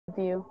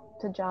Vue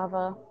to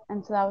Java,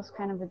 and so that was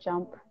kind of a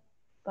jump,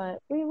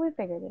 but we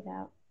figured it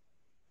out.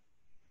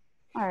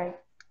 All right,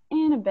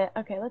 in a bit.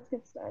 Okay, let's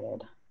get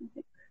started.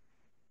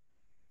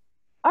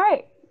 All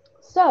right,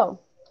 so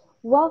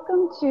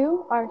welcome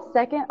to our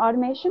second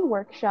automation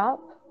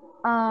workshop.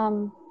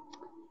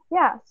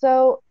 Yeah,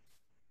 so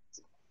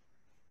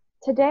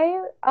today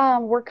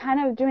we're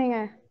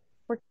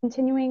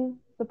continuing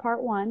the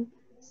part one.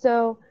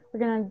 So we're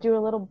going to do a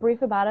little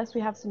brief about us.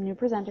 We have some new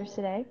presenters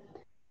today.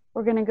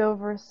 We're going to go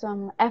over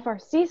some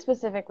FRC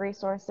specific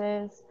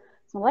resources,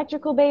 some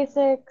electrical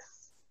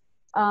basics,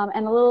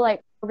 and a little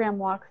like program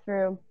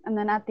walkthrough. And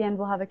then at the end,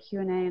 we'll have a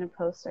Q&A and a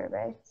post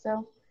survey.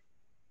 So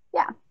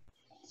yeah,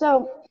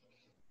 so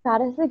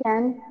about us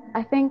again.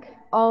 I think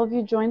all of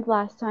you joined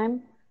last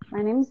time.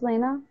 My name is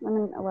Lena. I'm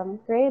in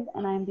 11th grade,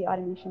 and I'm the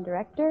automation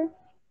director.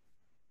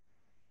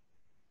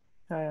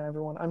 Hi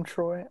everyone, I'm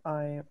Troy.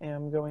 I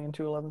am going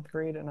into 11th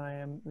grade and I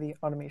am the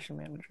automation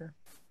manager.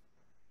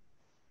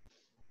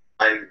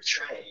 I'm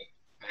Trey,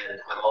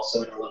 and I'm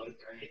also in 11th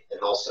grade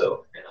and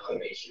also an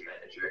automation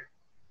manager.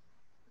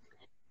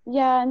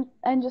 Yeah,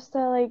 and just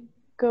to like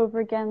go over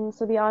again,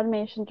 so the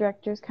automation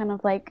director is kind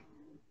of like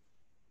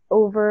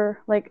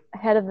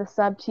head of the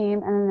sub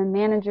team, and then the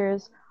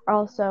managers are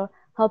also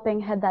helping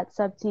head that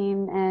sub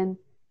team, and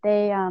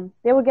they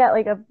will get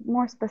like a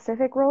more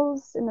specific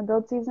roles in the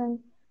build season.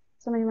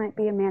 Somebody might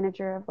be a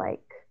manager of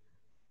like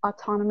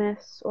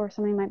autonomous, or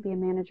somebody might be a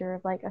manager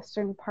of like a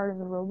certain part of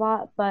the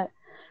robot, but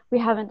we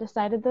haven't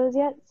decided those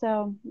yet.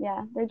 So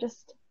yeah, they're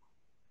just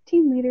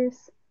team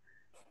leaders.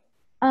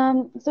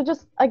 So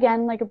just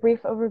again, like a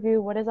brief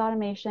overview, what is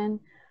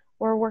automation?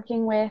 We're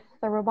working with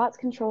the robot's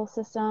control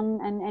system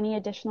and any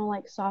additional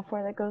like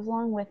software that goes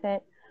along with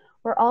it.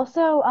 We're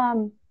also,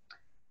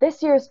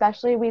 this year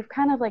especially, we've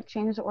kind of like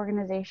changed the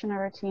organization of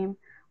our team.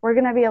 We're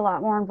gonna be a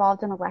lot more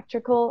involved in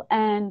electrical,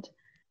 and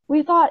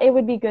we thought it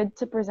would be good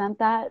to present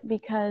that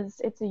because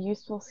it's a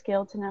useful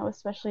skill to know,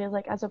 especially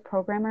as a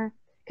programmer,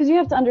 because you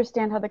have to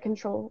understand how the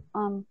control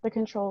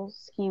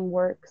scheme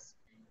works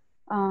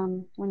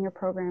when you're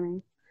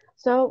programming.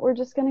 So we're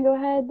just going to go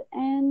ahead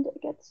and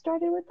get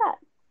started with that.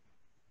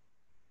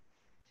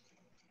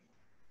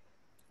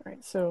 All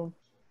right, so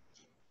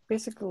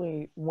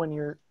basically when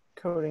you're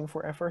coding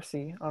for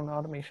FRC on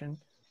automation,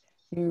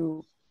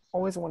 you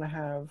always want to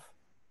have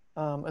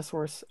a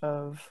source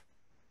of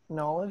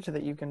knowledge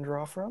that you can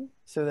draw from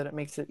so that it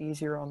makes it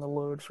easier on the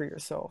load for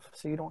yourself.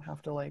 So you don't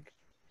have to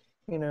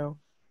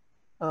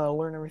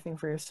learn everything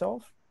for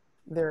yourself.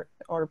 There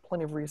are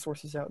plenty of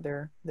resources out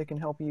there that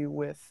can help you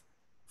with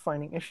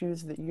finding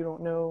issues that you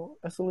don't know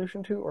a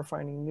solution to, or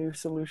finding new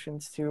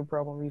solutions to a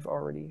problem you've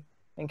already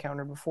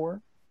encountered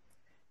before.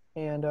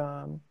 And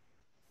you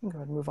can go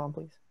ahead and move on,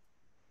 please.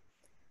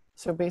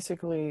 So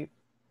basically,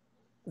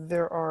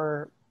 there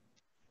are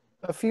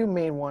a few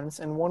main ones,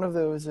 and one of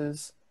those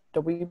is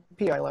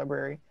WPI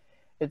library.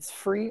 It's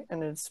free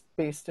and it's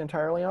based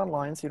entirely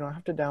online, so you don't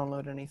have to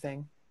download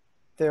anything.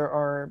 There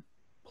are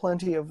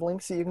plenty of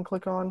links that you can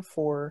click on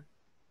for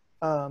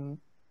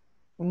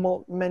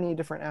many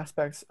different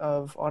aspects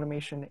of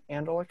automation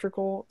and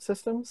electrical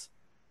systems.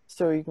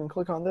 So you can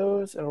click on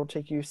those, it'll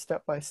take you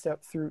step by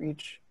step through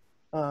each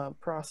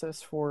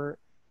process for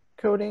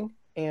coding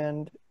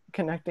and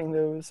connecting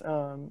those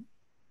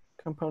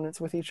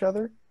components with each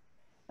other.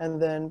 And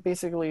then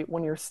basically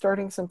when you're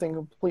starting something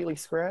completely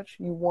scratch,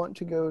 you want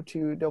to go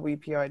to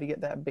WPI to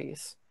get that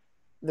base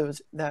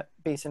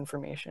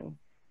information.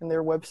 And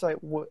their website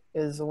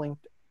is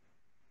linked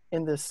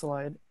in this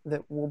slide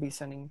that we'll be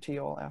sending to you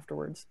all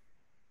afterwards.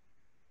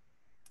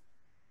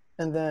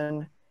 And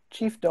then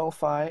Chief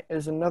Delphi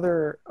is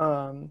another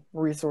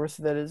resource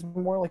that is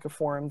more like a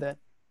forum that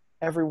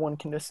everyone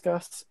can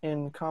discuss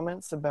in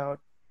comments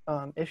about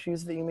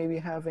issues that you may be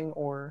having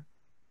or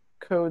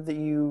code that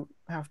you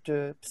have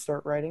to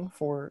start writing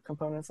for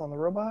components on the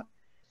robot.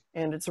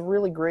 And it's a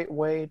really great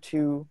way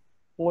to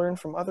learn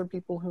from other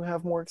people who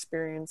have more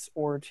experience,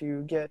 or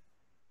to get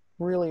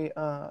really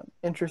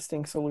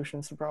interesting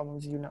solutions to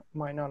problems you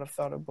might not have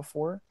thought of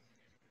before.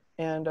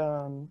 And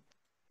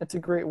it's a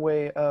great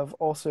way of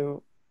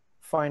also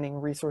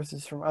finding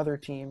resources from other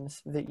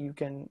teams that you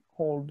can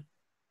hold,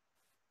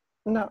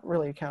 not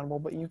really accountable,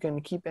 but you can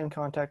keep in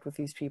contact with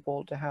these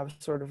people to have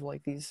sort of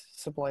like these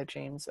supply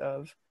chains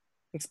of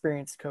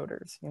experienced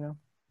coders, you know?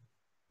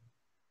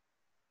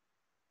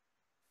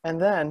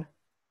 And then,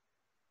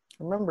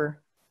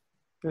 remember,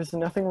 there's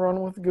nothing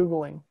wrong with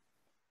Googling.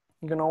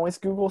 You can always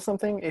Google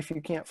something if you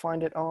can't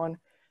find it on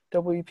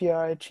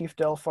WPI, Chief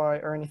Delphi,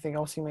 or anything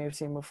else you may have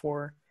seen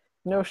before.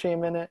 No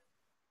shame in it.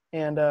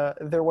 And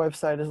their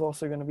website is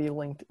also going to be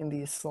linked in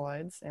these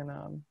slides. And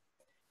you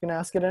can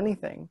ask it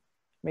anything.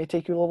 It may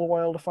take you a little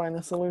while to find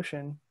the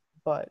solution,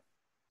 but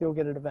you'll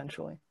get it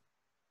eventually.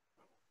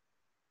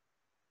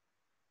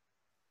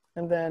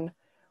 And then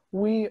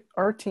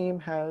our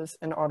team has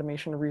an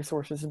automation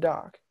resources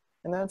doc.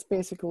 And that's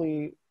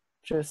basically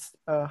just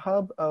a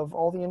hub of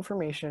all the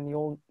information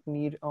you'll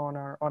need on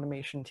our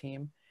automation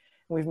team.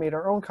 And we've made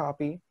our own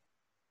copy.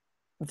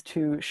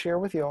 to share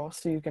with y'all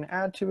so you can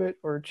add to it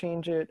or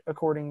change it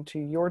according to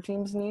your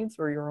team's needs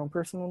or your own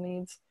personal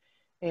needs.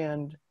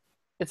 And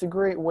it's a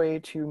great way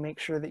to make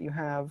sure that you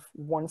have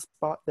one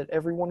spot that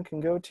everyone can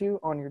go to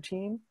on your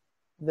team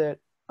that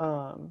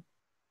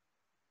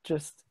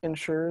just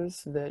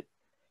ensures that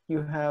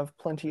you have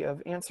plenty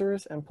of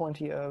answers and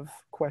plenty of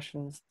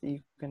questions that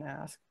you can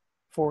ask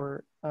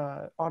for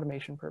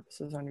automation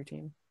purposes on your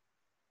team.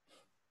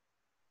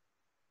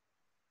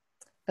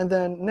 And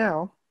then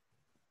now,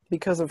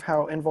 because of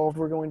how involved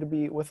we're going to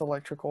be with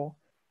electrical,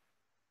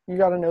 you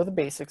got to know the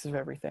basics of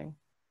everything.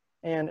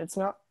 And it's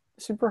not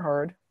super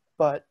hard,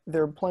 but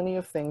there are plenty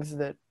of things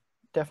that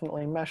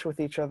definitely mesh with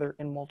each other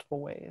in multiple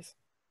ways.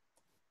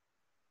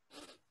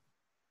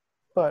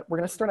 But we're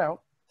going to start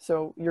out.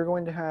 So you're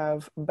going to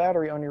have a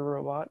battery on your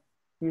robot.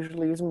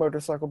 Usually use a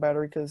motorcycle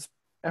battery because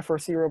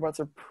FRC robots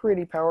are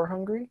pretty power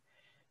hungry.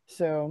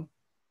 So,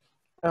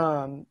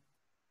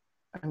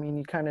 I mean,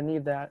 you kind of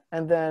need that.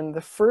 And then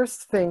the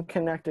first thing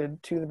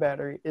connected to the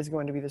battery is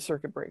going to be the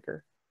circuit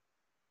breaker.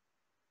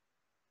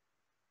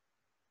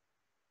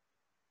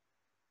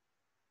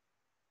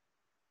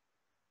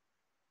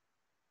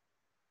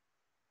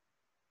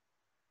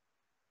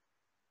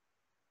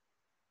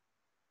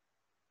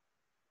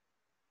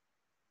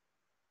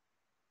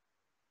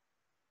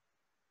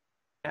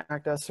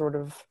 Act as sort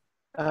of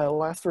a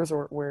last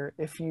resort where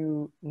if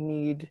you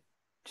need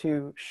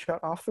to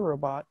shut off the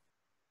robot,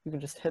 you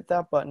can just hit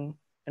that button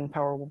and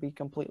power will be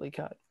completely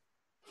cut.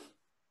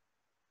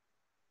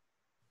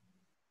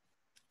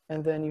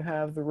 And then you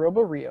have the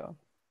Robo-Rio,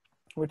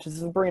 which is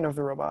the brain of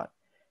the robot.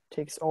 It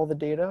takes all the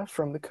data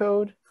from the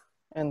code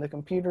and the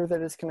computer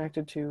that is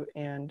connected to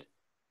and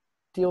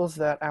deals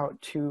that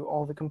out to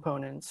all the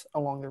components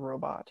along the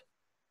robot.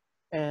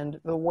 And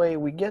the way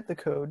we get the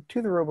code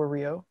to the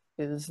Robo-Rio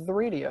is the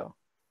radio.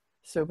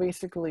 So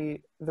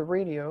basically, the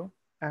radio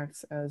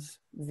acts as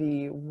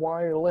the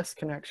wireless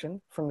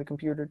connection from the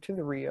computer to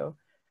the Rio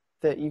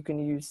that you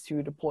can use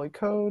to deploy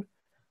code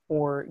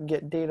or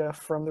get data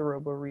from the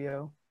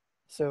Robo-Rio.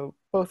 So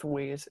both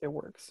ways it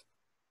works.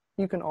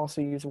 You can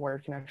also use a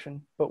wired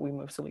connection, but we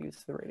mostly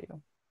use the radio.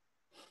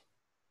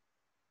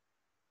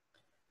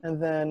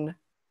 And then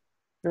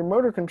your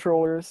motor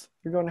controllers,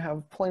 you're going to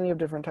have plenty of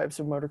different types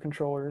of motor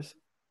controllers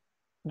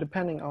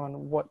depending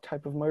on what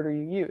type of motor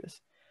you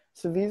use.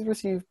 So these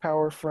receive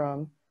power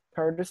from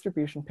power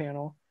distribution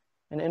panel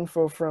and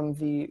info from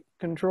the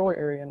controller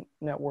area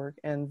network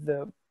and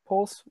the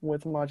pulse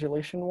width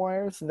modulation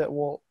wires that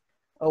will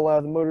allow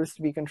the motors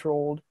to be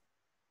controlled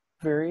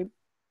very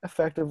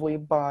effectively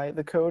by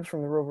the code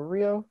from the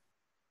Robo-Rio.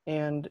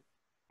 And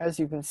as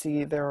you can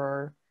see, there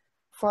are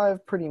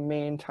 5 pretty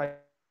main types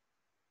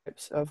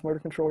of motor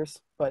controllers,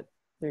 but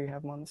there you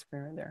have them on the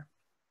screen right there.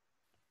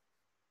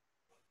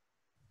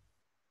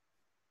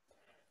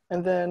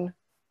 And then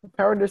the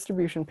power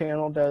distribution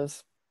panel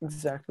does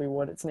exactly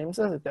what its name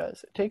says it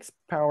does. It takes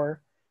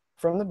power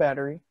from the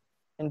battery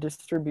and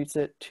distributes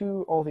it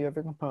to all the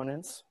other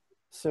components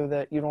so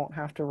that you don't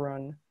have to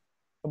run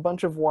a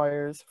bunch of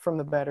wires from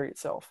the battery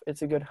itself.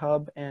 It's a good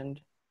hub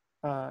and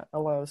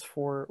allows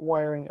for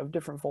wiring of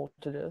different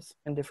voltages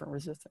and different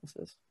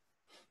resistances.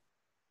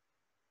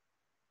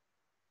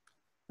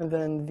 And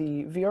then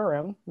the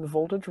VRM, the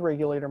voltage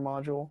regulator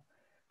module,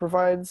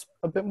 provides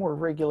a bit more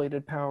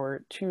regulated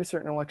power to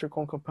certain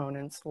electrical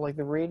components like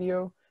the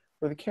radio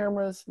or the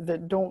cameras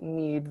that don't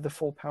need the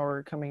full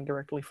power coming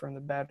directly from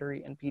the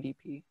battery and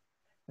PDP.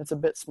 It's a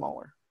bit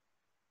smaller.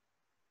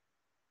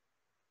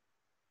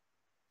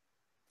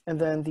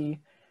 And then the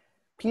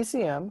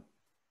PCM,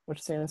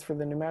 which stands for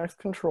the pneumatics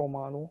control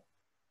model,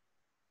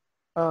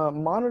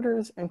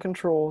 monitors and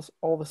controls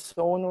all the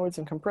solenoids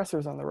and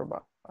compressors on the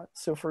robot.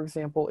 So for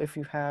example, if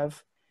you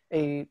have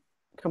a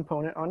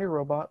component on your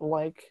robot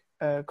like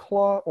a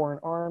claw or an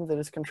arm that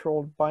is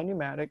controlled by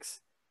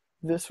pneumatics,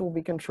 this will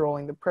be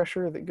controlling the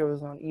pressure that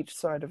goes on each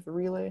side of the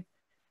relay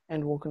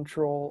and will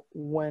control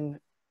when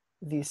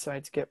these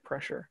sides get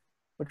pressure,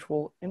 which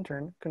will in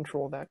turn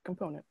control that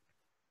component.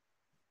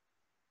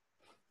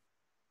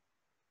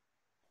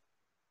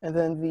 And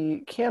then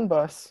the CAN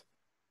bus,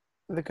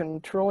 the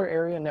controller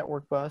area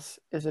network bus,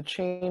 is a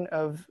chain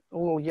of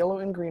little yellow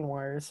and green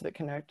wires that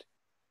connect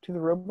to the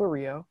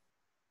Robo-Rio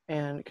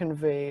and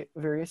convey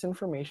various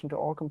information to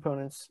all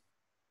components,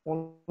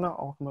 well, not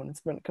all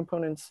components, but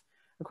components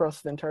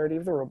across the entirety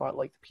of the robot,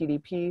 like the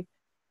PDP,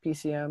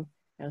 PCM,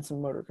 and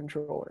some motor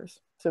controllers.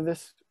 So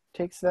this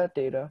takes that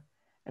data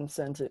and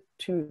sends it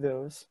to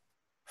those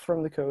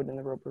from the code in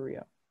the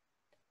Robo-Rio.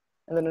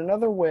 And then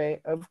another way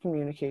of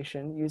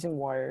communication using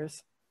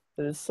wires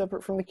that is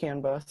separate from the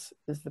CAN bus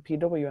is the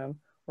PWM,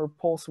 or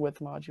pulse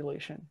width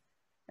modulation.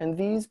 And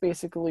these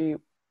basically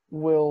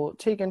will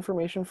take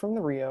information from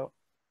the Rio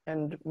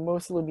and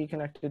mostly be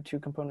connected to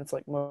components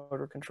like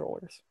motor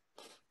controllers.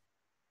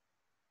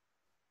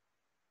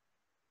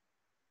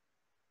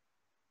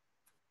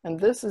 And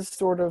this is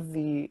sort of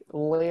the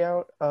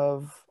layout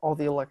of all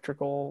the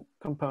electrical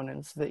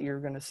components that you're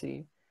going to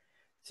see.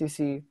 So you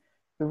see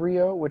the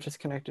Rio, which is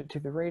connected to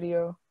the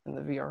radio and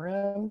the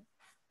VRM,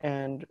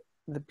 and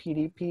the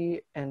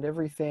PDP and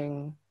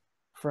everything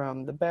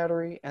from the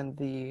battery and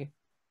the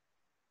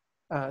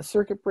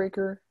circuit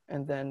breaker,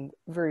 and then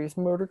various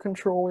motor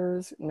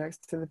controllers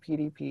next to the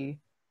PDP,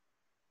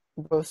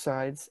 both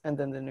sides, and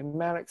then the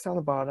pneumatics on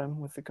the bottom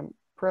with the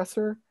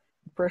compressor,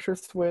 pressure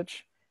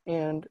switch,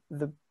 and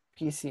the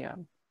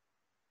PCM.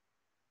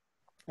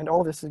 And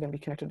all of this is going to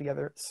be connected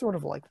together sort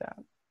of like that.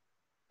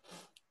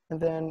 And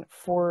then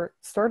for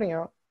starting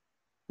out,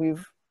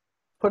 we've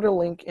put a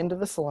link into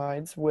the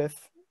slides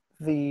with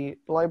the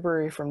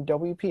library from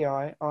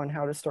WPI on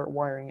how to start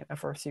wiring an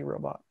FRC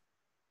robot.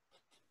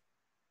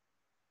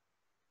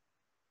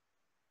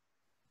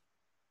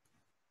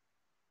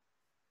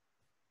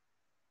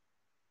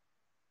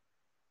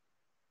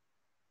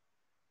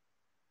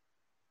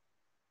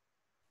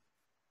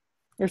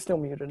 You're still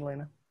muted,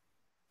 Lena.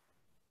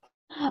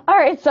 All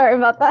right, sorry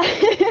about that.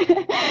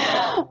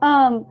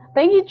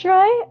 Thank you,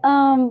 Troy.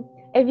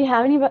 If you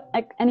have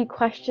any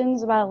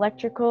questions about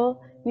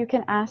electrical, you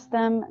can ask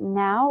them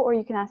now or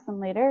you can ask them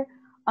later.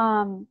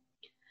 That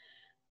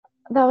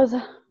was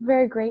a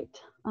very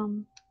great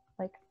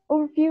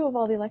overview of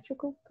all the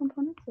electrical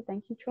components, so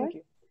thank you, Troy. Thank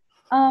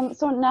you.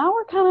 So now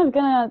we're kind of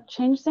gonna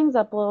change things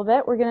up a little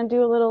bit. We're gonna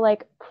do a little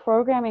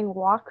programming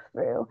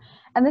walkthrough,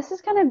 and this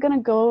is kind of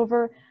gonna go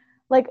over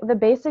the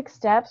basic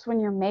steps when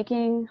you're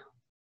making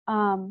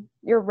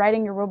you're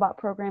writing your robot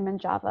program in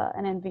Java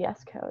and in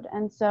VS Code.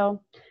 And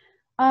so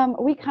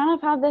we kind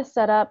of have this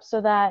set up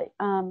so that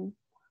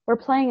we're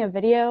playing a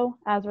video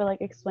as we're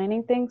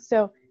explaining things.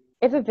 So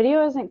if a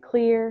video isn't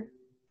clear,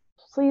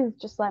 please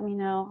just let me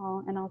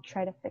know and I'll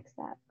try to fix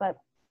that. But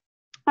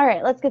all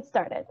right, let's get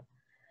started.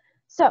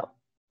 So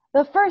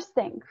the first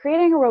thing,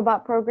 creating a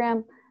robot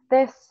program,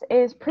 this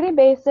is pretty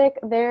basic.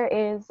 There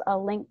is a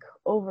link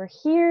over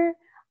here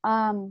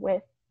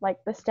with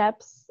the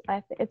steps.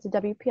 It's a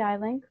WPI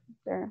link.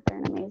 They're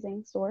an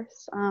amazing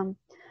source.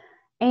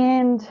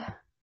 And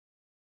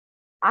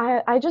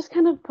I just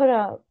kind of put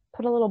a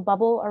little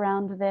bubble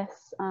around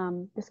this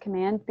this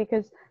command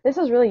because this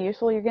is really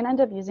useful. You're gonna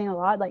end up using a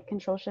lot, like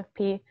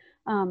Control-Shift-P,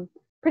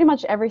 pretty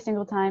much every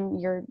single time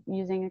you're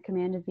using a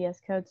command in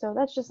VS Code. So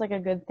that's just a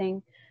good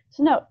thing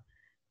to note.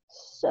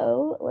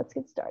 So let's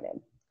get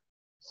started.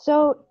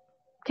 So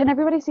can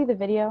everybody see the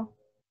video?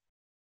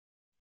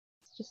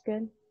 It's just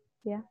good,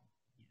 yeah.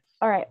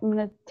 All right, I'm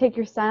gonna take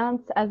your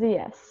silence as a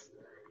yes.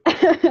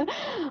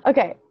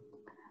 Okay,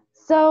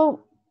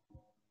 so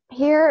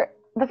here,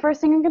 the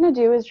first thing you're gonna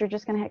do is you're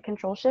just gonna hit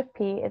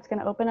Control-Shift-P. It's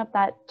gonna open up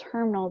that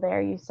terminal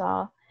there you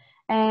saw,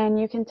 and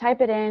you can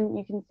type it in.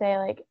 You can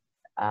say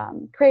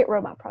create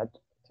robot project.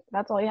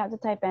 That's all you have to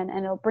type in,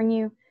 and it'll bring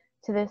you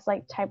to this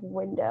type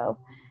window.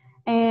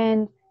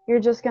 And you're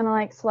just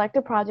gonna select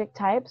a project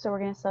type. So we're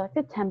gonna select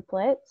a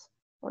template.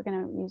 We're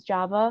gonna use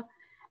Java.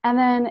 And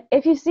then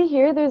if you see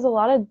here, there's a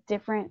lot of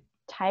different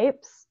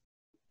types.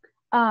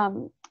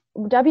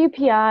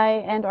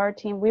 WPI and our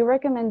team, we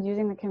recommend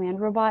using the command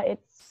robot.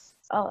 It's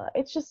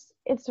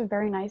a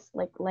very nice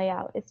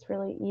layout. It's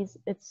really easy.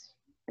 It's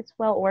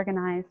well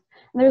organized.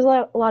 And there's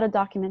a lot of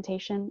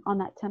documentation on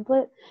that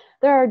template.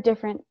 There are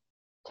different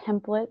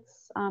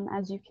templates,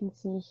 as you can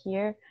see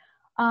here.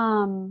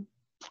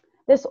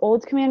 This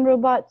old command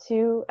robot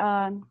too,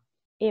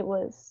 it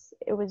was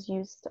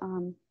used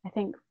I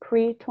think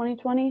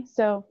pre-2020,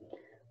 so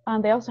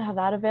they also have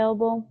that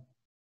available.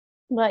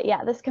 But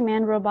yeah, this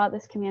command robot,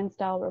 this command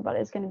style robot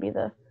is going to be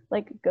the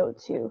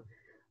go-to.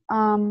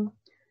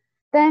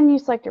 Then you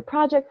select your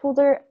project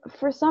folder.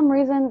 For some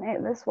reason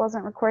this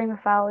wasn't recording the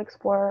file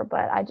explorer,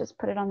 but I just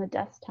put it on the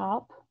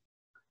desktop.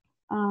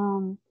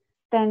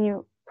 Then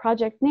your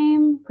project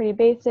name, pretty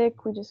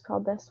basic. We just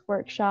called this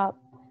workshop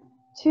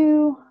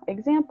 2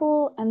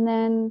 example, and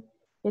then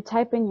you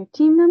type in your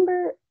team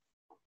number.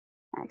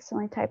 I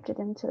accidentally typed it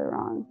into the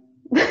wrong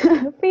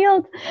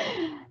field,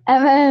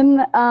 and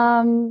then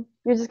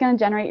you're just going to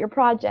generate your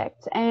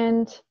project,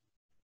 and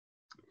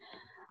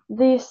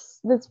this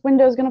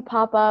window is going to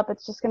pop up.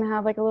 It's just going to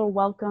have a little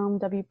welcome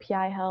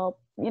WPI help.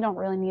 You don't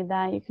really need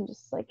that. You can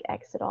just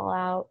exit all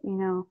out,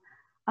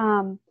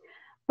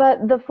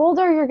 but the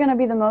folder you're going to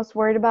be the most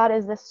worried about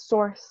is this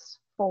source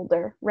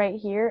folder right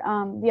here.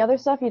 The other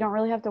stuff you don't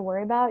really have to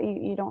worry about.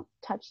 You don't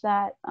touch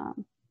that.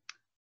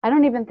 I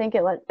don't even think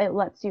it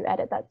lets you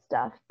edit that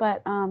stuff,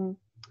 but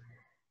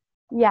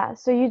yeah,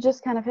 so you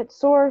just kind of hit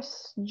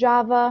source,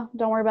 Java,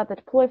 don't worry about the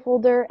deploy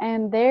folder,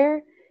 and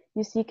there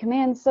you see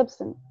commands,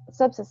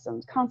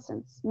 subsystems,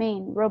 constants,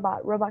 main,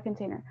 robot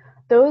container.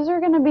 Those are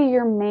going to be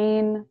your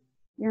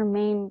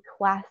main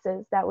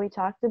classes that we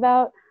talked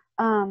about.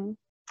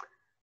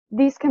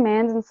 These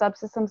commands and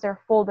subsystems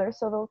are folders,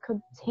 so they'll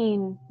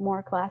contain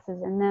more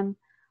classes in them.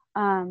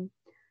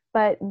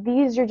 But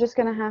these you're just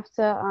going to have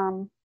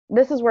to,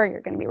 this is where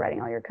you're going to be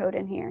writing all your code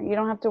in here. You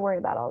don't have to worry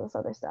about all this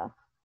other stuff.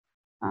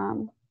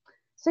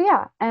 So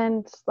yeah,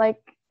 and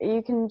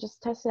you can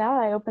just test it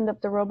out. I opened up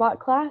the robot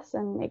class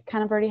and it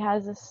kind of already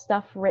has this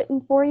stuff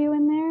written for you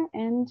in there,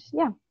 and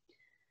yeah.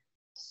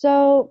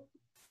 So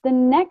the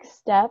next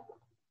step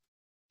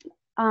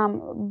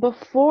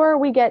Before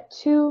we get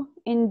too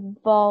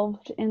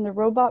involved in the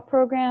robot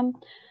program,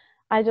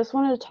 I just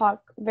wanted to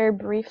talk very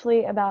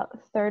briefly about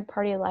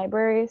third-party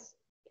libraries.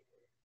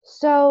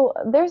 So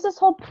there's this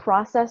whole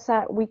process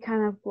that we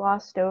kind of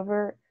glossed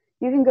over.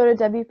 You can go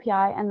to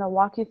WPI and they'll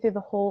walk you through the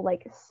whole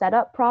like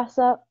setup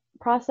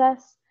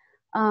process.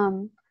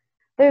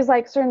 There's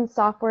like certain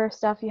software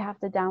stuff you have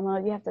to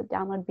download. You have to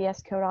download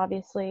VS Code,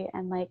 obviously,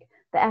 and like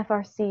the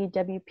FRC,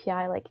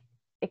 WPI, like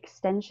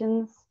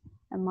extensions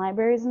and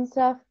libraries and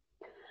stuff.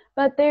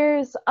 But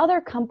there's other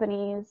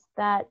companies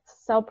that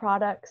sell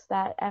products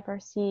that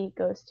FRC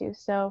goes to.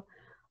 So,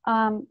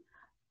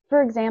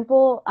 for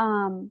example,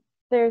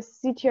 there's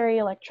CTRE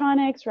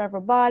Electronics, Rev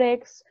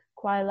Robotics,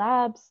 Quai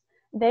Labs.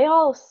 They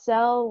all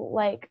sell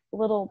like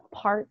little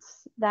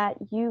parts that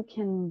you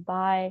can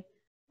buy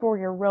for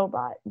your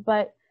robot.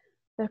 But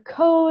the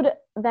code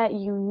that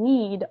you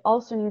need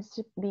also needs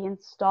to be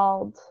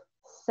installed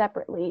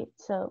separately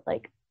to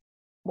like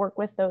work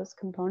with those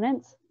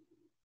components.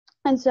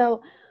 And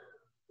so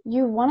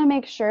you want to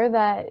make sure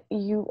that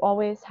you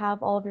always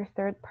have all of your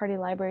third-party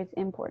libraries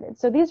imported.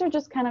 So these are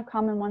just kind of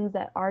common ones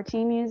that our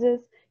team uses.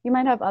 You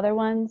might have other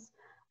ones.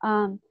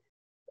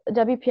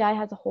 WPI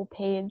has a whole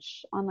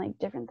page on like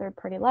different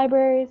third-party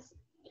libraries.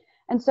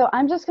 And so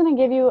I'm just going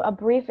to give you a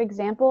brief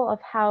example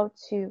of how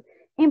to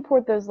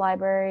import those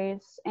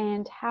libraries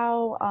and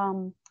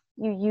how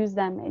you use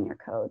them in your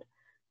code.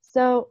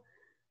 So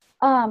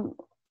I'm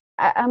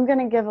going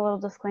to give a little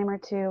disclaimer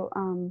too.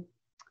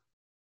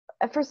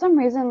 For some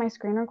reason, my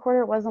screen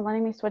recorder wasn't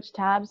letting me switch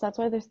tabs. That's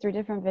why there's 3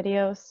 different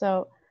videos.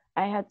 So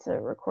I had to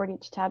record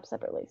each tab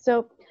separately.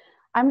 So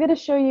I'm going to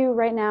show you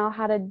right now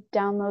how to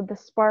download the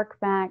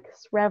SparkMax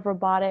Rev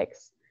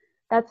Robotics.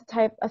 That's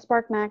a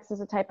SparkMax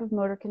is a type of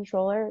motor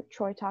controller.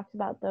 Troy talked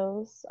about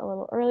those a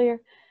little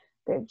earlier.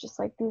 They're just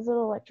like these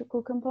little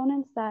electrical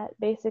components that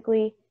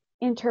basically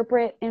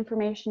interpret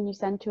information you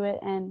send to it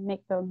and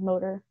make the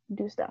motor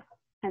do stuff,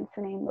 hence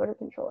the name motor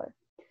controller.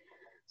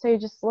 So you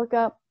just look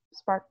up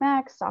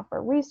SparkMax,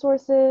 software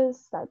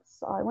resources, that's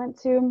all I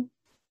went to.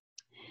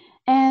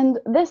 And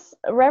this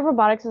Rev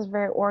Robotics is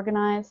very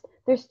organized.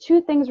 There's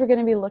 2 things we're going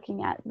to be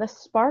looking at, the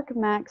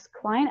SparkMax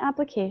client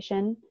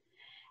application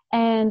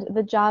and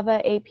the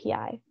Java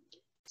API.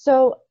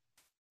 So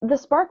the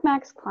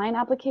SparkMax client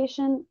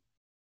application,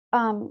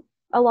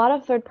 a lot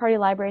of third-party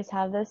libraries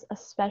have this,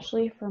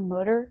 especially for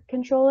motor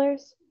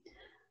controllers.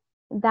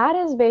 That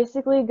is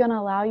basically going to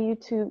allow you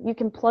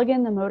can plug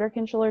in the motor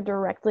controller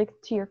directly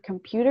to your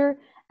computer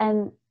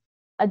and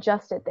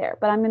adjust it there.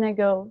 But I'm going to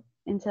go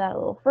into that a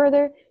little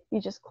further. You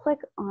just click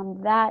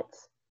on that.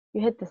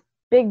 You hit this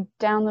big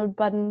download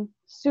button,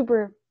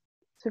 super,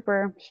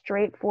 super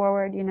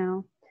straightforward, you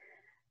know.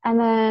 And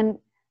then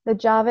the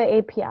Java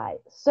API.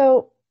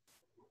 So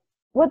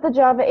what the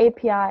Java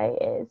API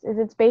is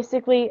it's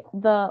basically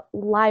the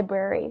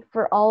library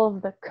for all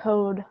of the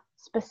code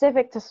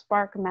specific to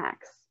SparkMax,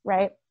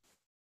 right?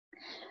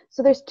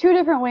 So there's 2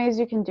 different ways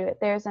you can do it.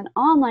 There's an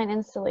online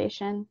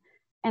installation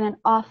and an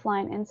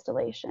offline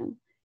installation.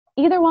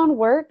 Either one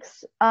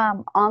works.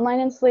 Online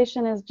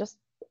installation is just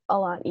a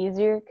lot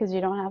easier because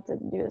you don't have to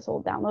do this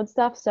whole download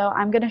stuff. So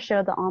I'm going to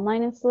show the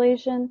online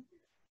installation.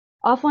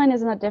 Offline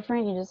isn't that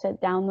different. You just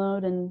hit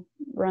download and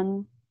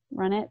run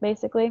it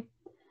basically.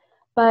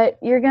 But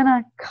you're going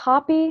to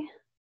copy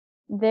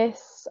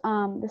this,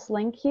 this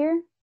link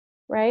here,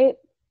 right?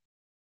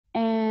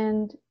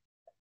 And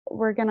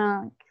we're going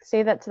to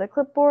save that to the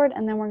clipboard,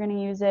 and then we're going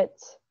to use it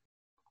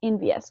in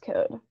VS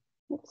Code.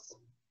 Oops.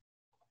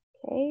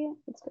 Okay,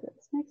 let's go to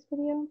this next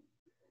video.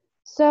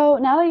 So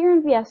now that you're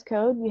in VS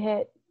Code, you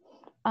hit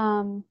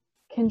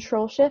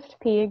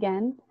Control-Shift-P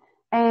again,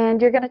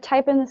 and you're going to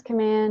type in this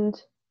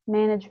command,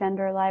 manage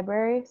vendor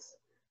libraries.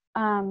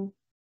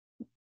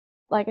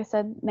 Like I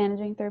said,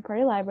 managing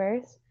third-party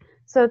libraries.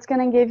 So it's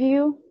going to give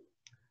you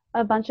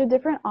a bunch of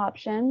different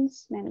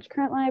options, manage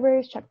current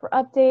libraries, check for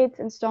updates,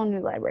 install new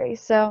libraries.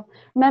 So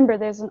remember,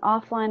 there's an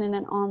offline and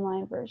an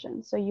online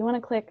version. So you want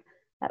to click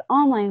that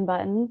online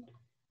button,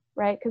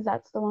 right, because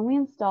that's the one we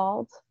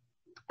installed.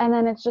 And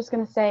then it's just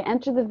going to say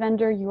enter the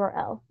vendor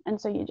URL.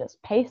 And so you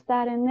just paste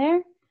that in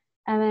there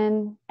and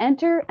then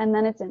enter, and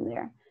then it's in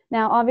there.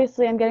 Now,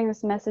 obviously, I'm getting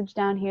this message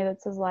down here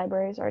that says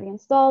library is already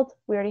installed.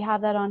 We already have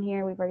that on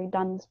here. We've already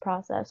done this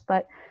process.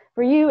 But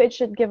for you, it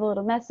should give a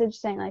little message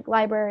saying like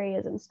library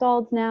is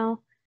installed now,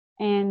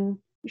 and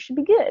you should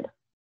be good.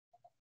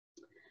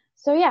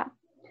 So yeah,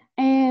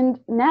 and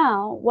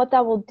now what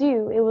that will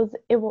do,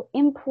 it will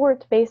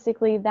import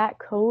basically that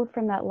code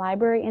from that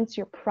library into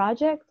your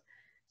project,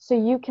 so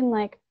you can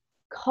like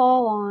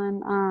call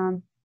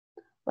on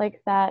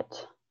like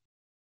that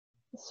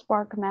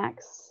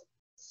SparkMax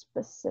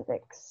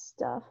specific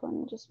stuff. Let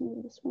me just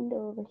move this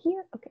window over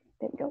here. Okay,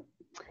 there we go.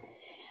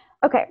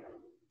 Okay,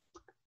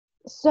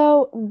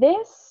 so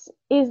this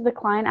is the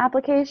client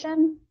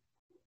application.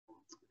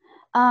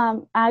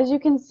 As you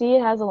can see,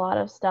 it has a lot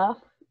of stuff.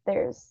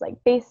 There's like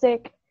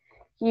basic.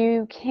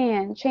 You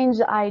can change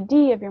the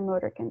ID of your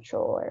motor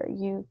controller.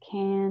 You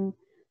can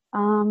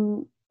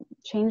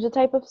change the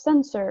type of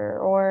sensor,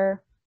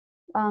 or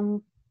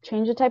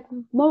change the type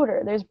of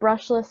motor. There's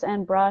brushless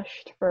and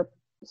brushed for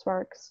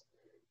sparks.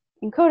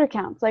 Encoder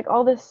counts, like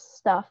all this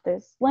stuff.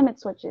 There's limit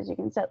switches. You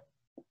can set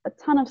a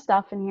ton of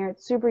stuff in here.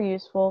 It's super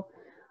useful.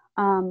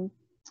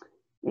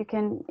 You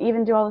can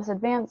even do all this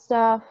advanced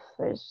stuff.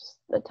 There's just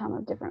a ton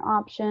of different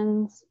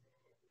options.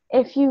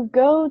 If you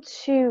go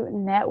to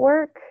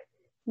network,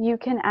 you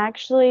can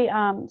actually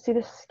see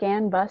the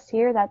scan bus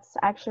here. That's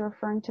actually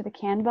referring to the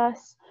CAN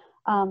bus.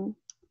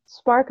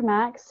 Spark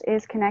Max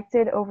is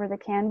connected over the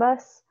CAN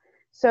bus.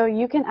 So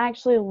you can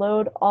actually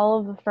load all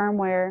of the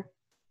firmware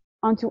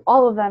onto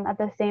all of them at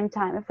the same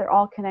time if they're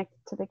all connected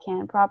to the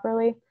CAN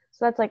properly.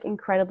 So that's like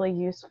incredibly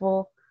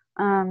useful.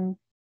 And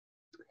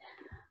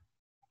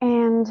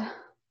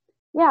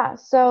yeah,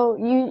 so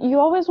you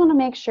always want to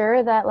make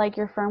sure that like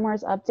your firmware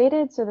is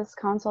updated. So this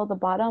console at the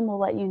bottom will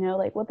let you know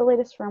like what the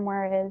latest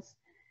firmware is.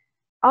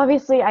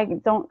 Obviously, I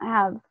don't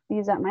have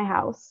these at my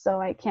house,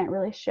 so I can't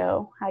really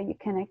show how you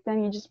connect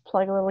them. You just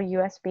plug a little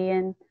USB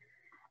in,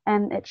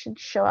 and it should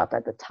show up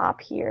at the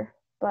top here.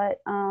 But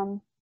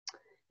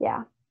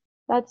yeah,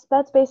 that's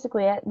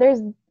basically it. There's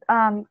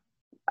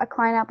a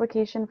client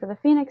application for the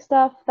Phoenix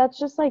stuff. That's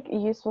just like a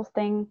useful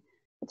thing.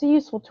 It's a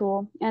useful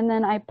tool. And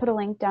then I put a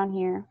link down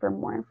here for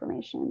more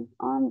information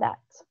on that.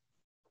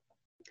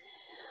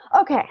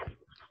 Okay,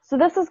 so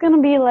this is going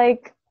to be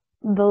like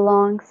the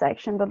long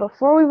section, but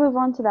before we move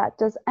on to that,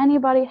 does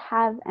anybody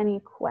have any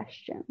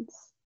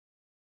questions?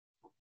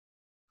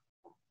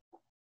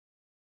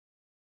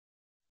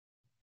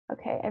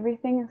 Okay,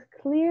 everything is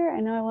clear.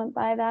 I know I went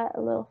by that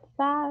a little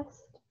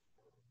fast.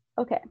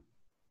 Okay.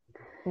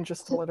 And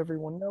just to let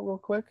everyone know real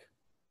quick,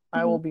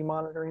 I will be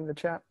monitoring the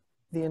chat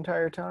the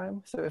entire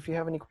time. So if you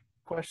have any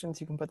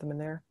questions, you can put them in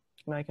there,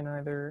 and I can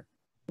either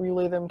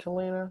relay them to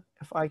Lena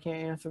if I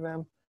can't answer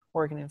them,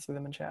 or I can answer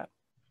them in chat.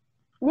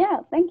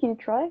 Yeah, thank you,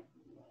 Troy.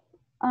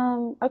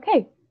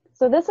 Okay,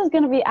 so this is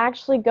going to be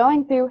actually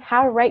going through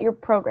how to write your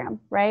program,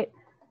 right?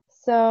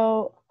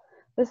 So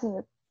this is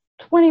a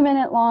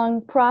 20-minute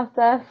long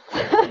process.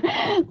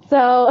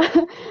 So,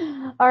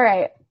 all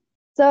right.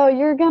 So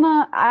you're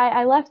gonna,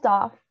 I left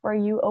off where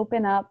you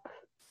open up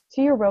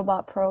to your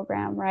robot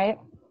program, right?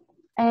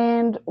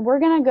 And we're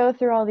gonna go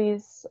through all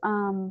these.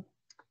 The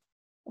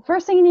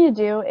first thing you need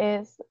to do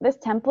is this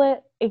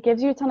template. It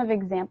gives you a ton of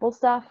example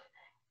stuff.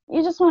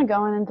 You just want to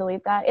go in and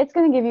delete that. It's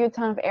going to give you a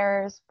ton of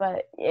errors,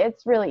 but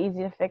it's really easy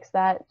to fix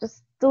that.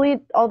 Just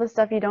delete all the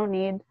stuff you don't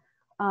need.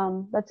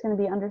 That's going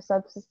to be under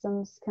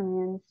subsystems,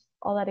 commands,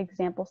 all that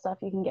example stuff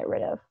you can get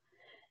rid of.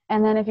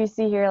 And then if you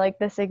see here, like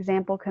this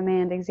example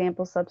command,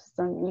 example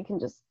subsystem, you can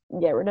just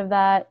get rid of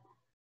that.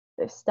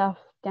 There's stuff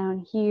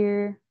down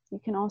here. You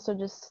can also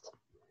just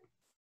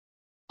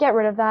get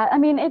rid of that. I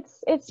mean,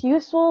 it's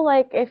useful,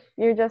 like if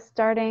you're just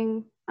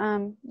starting,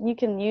 you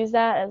can use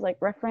that as like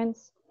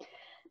reference.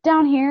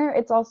 Down here,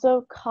 it's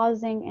also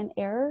causing an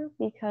error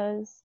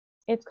because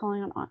it's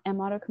calling on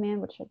mauto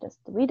command, which I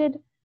just deleted.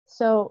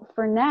 So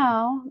for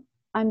now,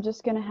 I'm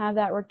just going to have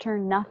that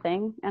return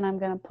nothing, and I'm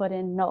going to put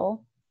in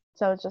null.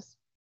 So it's just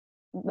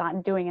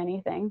not doing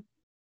anything.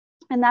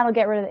 And that'll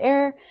get rid of the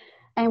error,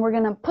 and we're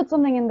going to put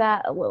something in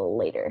that a little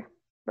later,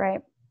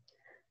 right?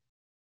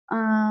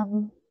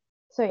 So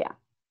yeah,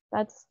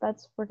 that's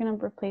we're going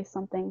to replace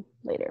something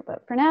later.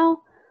 But for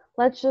now,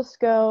 let's just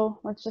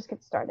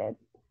get started.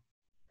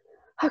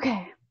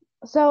 Okay,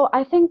 so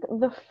I think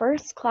the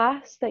first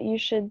class that you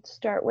should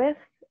start with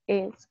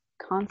is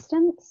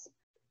constants.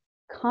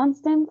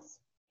 Constants,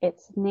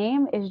 its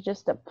name is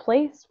just a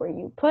place where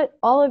you put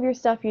all of your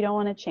stuff you don't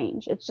want to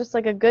change. It's just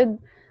like a good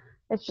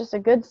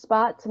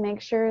spot to make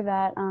sure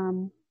that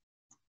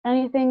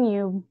anything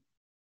you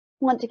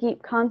want to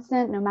keep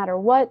constant no matter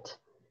what,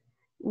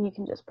 you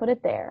can just put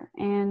it there.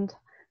 And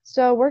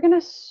so we're going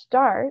to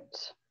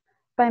start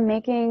by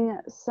making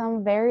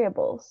some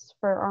variables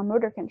for our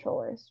motor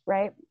controllers,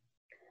 right?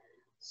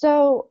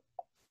 So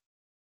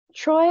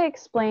Troy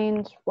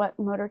explained what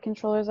motor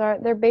controllers are.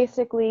 They're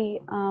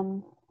basically,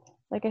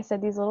 like I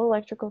said, these little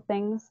electrical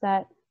things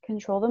that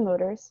control the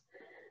motors,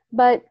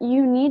 but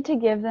you need to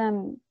give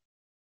them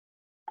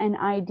an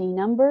ID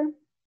number.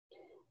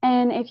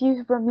 And if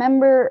you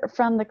remember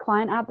from the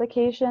client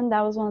application,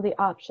 that was one of the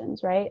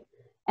options, right?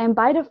 And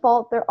by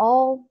default, they're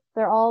all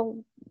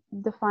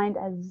defined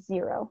as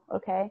 0,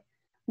 okay?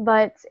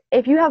 But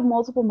if you have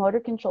multiple motor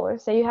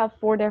controllers, say you have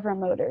 4 different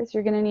motors,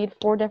 you're going to need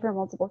 4 different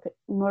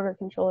motor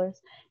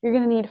controllers. You're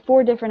going to need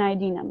 4 different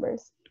ID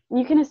numbers.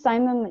 You can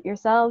assign them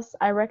yourselves.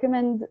 I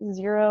recommend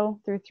 0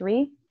 through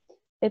 3.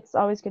 It's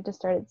always good to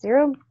start at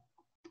 0.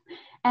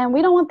 And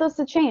we don't want those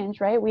to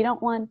change, right? We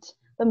don't want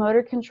the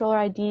motor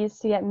controller IDs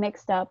to get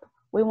mixed up.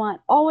 We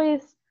want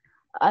always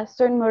a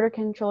certain motor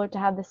controller to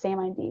have the same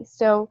ID.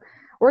 So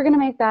we're going to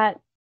make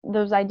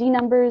those ID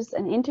numbers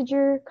an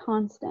integer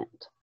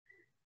constant.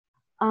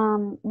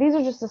 These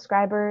are just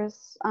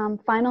describers.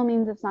 Final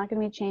means it's not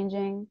going to be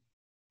changing.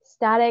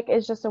 Static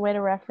is just a way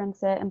to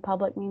reference it, and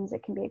public means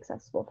it can be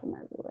accessible from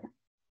everywhere.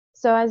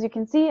 So as you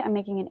can see, I'm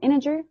making an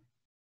integer.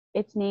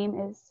 Its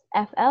name is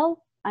FL.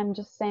 I'm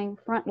just saying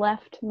front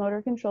left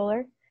motor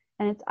controller,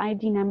 and its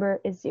ID number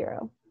is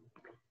 0.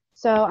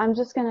 So I'm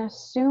just going to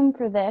assume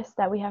for this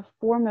that we have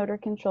 4 motor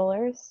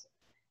controllers,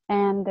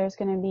 and there's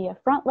going to be a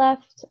front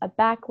left, a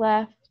back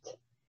left,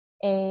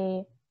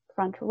 a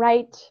front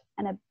right,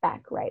 and a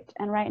back right.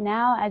 And right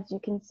now, as you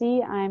can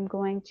see, I'm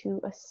going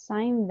to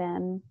assign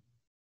them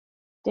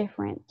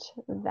different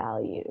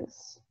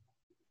values.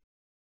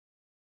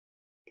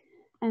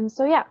 And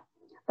so yeah,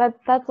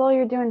 that's all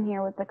you're doing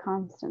here with the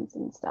constants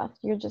and stuff.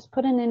 You're just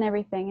putting in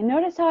everything. And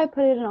notice how I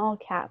put it in all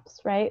caps,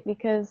 right?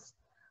 Because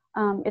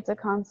it's a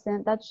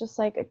constant. That's just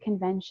like a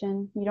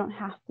convention. You don't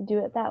have to do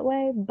it that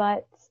way,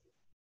 but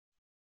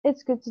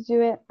it's good to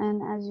do it.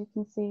 And as you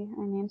can see,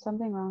 I named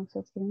something wrong, so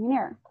it's giving me an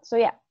error. So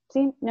yeah,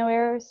 see, no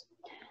errors.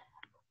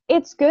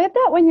 It's good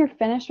that when you're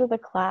finished with a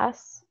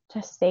class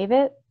to save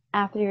it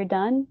after you're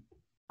done.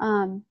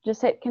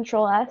 Just hit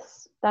Control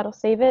S, that'll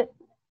save it.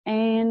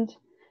 And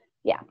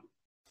yeah,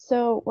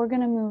 so we're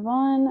gonna move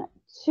on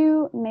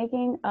to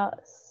making a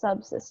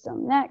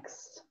subsystem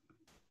next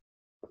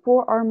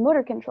for our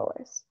motor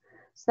controllers.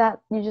 So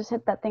that you just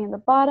hit that thing at the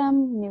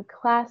bottom, new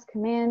class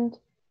command.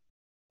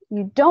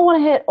 You don't want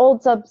to hit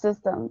old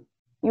subsystem.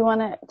 You want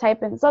to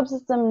type in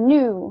subsystem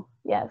new.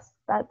 Yes,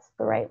 that's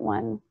the right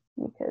one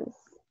because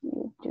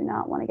you do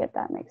not want to get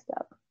that mixed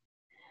up.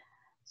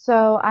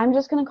 So I'm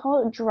just going to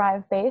call it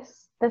drive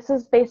base. This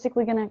is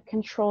basically going to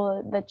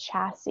control the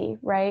chassis,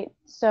 right?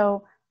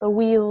 So the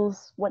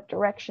wheels, what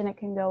direction it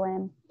can go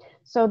in.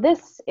 So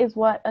this is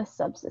what a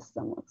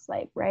subsystem looks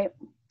like, right?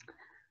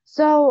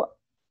 So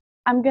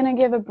I'm going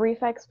to give a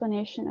brief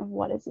explanation of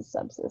what is a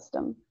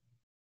subsystem.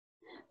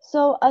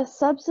 So a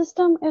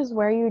subsystem is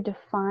where you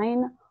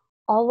define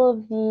all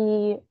of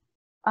the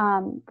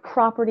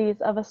properties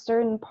of a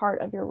certain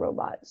part of your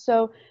robot.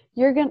 So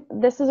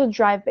this is a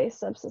drive-based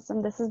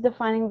subsystem. This is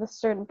defining the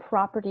certain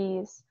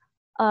properties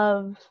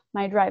of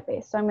my drive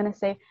base. So I'm going to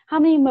say, how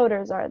many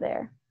motors are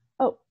there?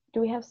 Oh, do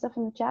we have stuff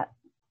in the chat?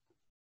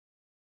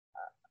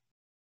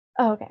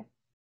 Oh, okay.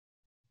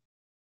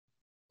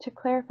 To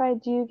clarify,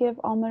 do you give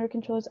all motor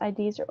controllers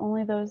IDs or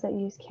only those that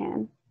use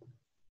CAN?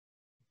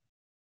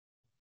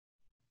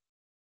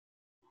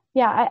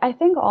 Yeah, I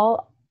think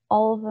all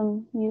of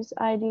them use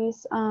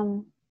IDs.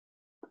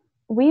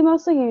 We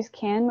mostly use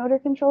CAN motor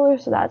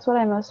controllers, so that's what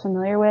I'm most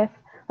familiar with.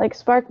 Like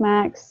Spark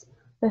Max,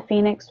 the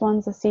Phoenix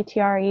ones, the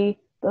CTRE,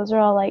 those are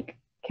all like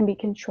can be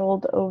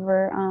controlled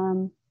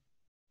over.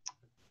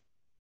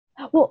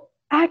 Well,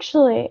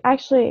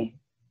 actually,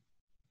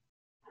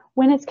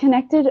 when it's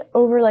connected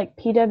over like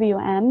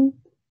PWM,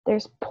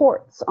 there's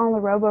ports on the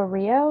Robo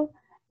Rio,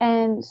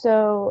 and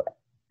so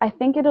I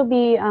think it'll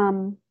be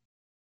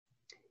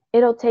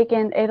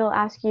it'll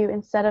ask you,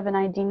 instead of an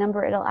ID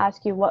number, it'll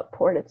ask you what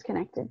port it's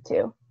connected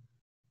to.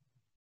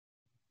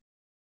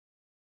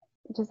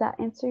 Does that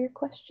answer your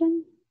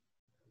question?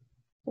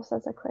 Just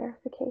as a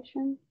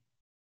clarification.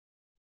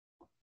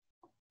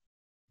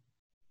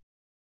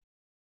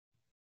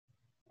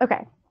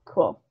 Okay,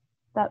 cool.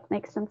 That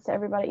makes sense to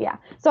everybody. Yeah.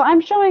 So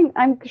I'm showing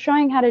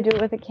how to do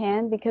it with a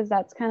CAN because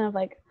that's kind of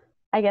like,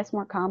 I guess,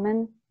 more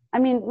common. I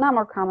mean, not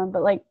more common,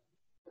 but like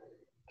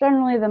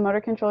generally the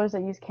motor controllers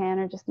that use CAN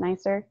are just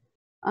nicer.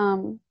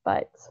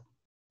 But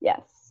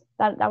yes,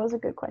 that was a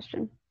good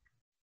question.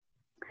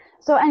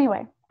 So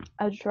anyway,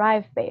 a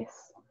drive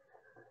base.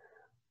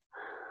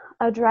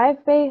 A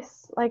drive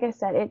base, like I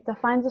said, it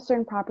defines the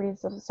certain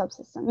properties of a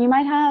subsystem. You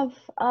might have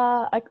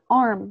an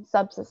ARM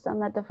subsystem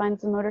that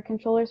defines the motor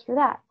controllers for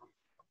that.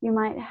 You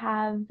might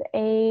have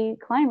a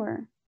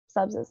climber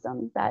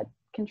subsystem that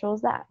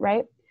controls that,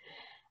 right?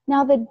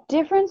 Now, the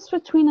difference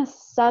between a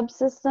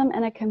subsystem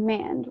and a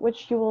command,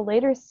 which you will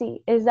later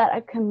see, is that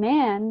a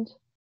command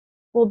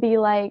will be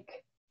like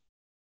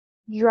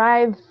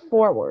drive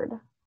forward.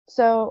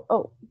 So,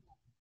 oh,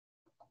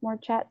 more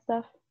chat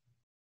stuff.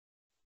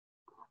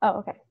 Oh,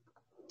 okay.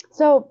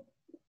 So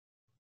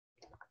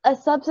a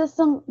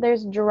subsystem,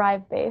 there's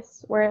drive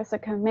base, whereas a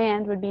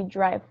command would be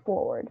drive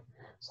forward.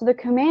 So the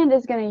command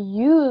is going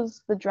to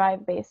use the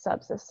drive base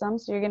subsystem.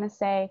 So you're going to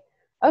say,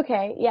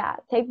 okay, yeah,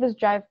 take this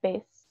drive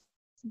base,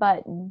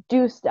 but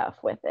do stuff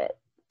with it.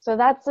 So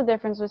that's the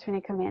difference between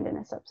a command and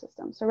a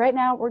subsystem. So right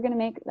now we're going to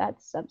make that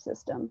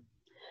subsystem.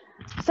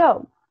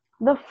 So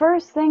the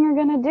first thing you're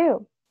going to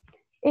do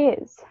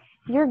is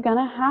you're going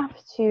to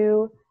have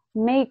to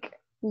make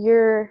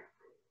your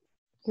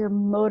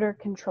motor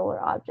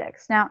controller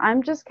objects. Now,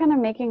 I'm just kind of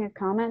making a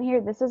comment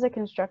here. This is a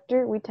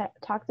constructor. We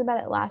talked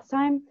about it last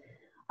time.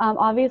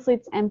 Obviously,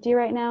 it's empty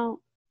right now.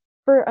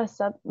 For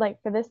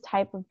for this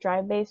type of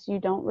drive base, you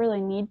don't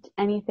really need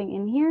anything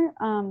in here.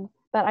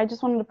 But I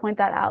just wanted to point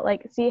that out.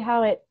 Like, see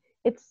how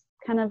it's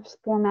kind of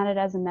formatted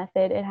as a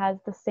method. It has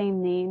the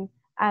same name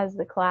as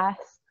the class.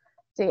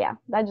 So yeah,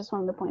 I just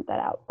wanted to point that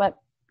out. But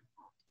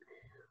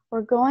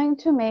we're going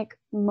to make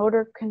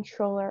motor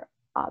controller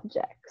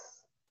objects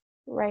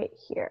right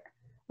here,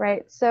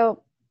 right?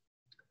 So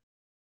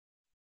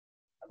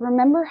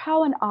remember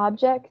how an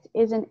object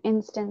is an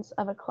instance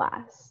of a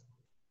class.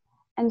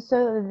 And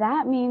so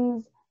that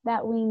means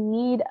that we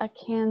need a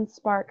CAN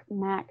Spark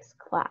Max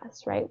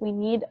class, right? We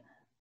need,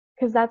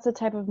 because that's the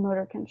type of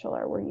motor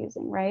controller we're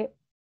using, right?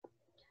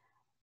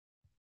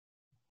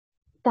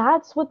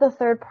 that's what the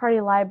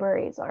third-party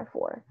libraries are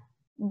for.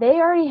 They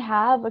already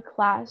have a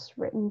class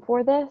written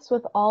for this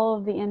with all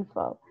of the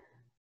info.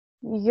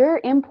 You're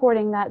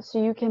importing that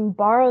so you can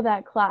borrow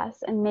that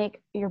class and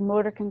make your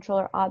motor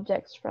controller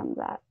objects from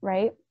that,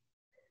 right?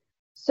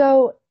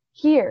 So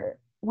here,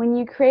 when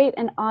you create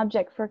an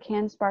object for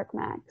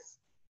CAN-SPARC-Max,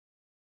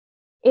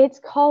 it's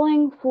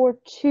calling for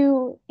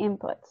two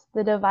inputs,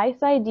 the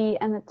device ID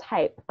and the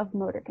type of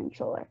motor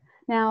controller.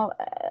 Now,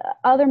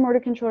 other motor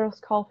controllers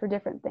call for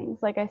different things.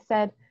 Like I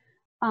said,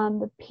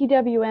 the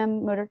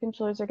PWM motor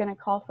controllers are going to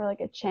call for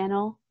like a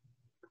channel.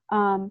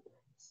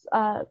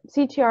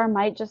 CTR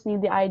might just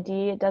need the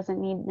ID. It doesn't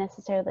need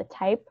necessarily the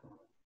type.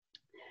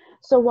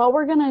 So what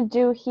we're going to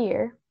do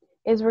here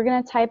is we're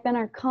going to type in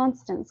our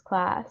constants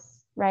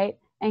class, right,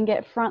 and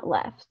get front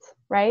left,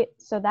 right?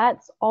 So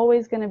that's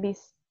always going to be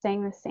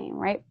staying the same,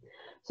 right?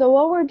 So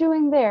what we're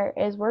doing there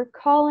is we're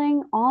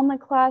calling on the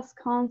class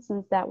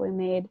constants that we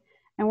made,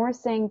 and we're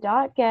saying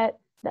dot get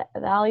the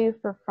value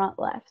for front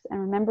left. And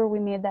remember, we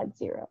made that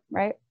 0,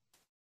 right?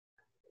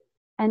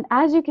 And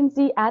as you can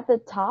see at the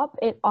top,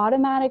 it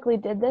automatically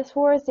did this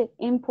for us. It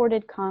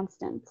imported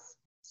constants.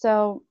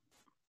 So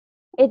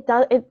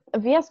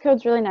VS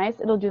Code's really nice.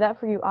 It'll do that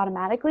for you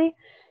automatically.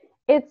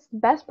 It's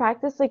best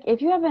practice. Like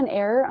if you have an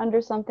error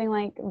under something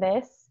like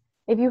this,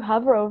 if you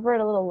hover over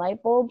it, a little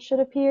light bulb should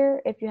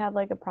appear. If you have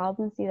like a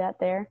problem, see that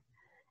there.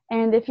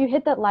 And if you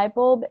hit that light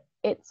bulb,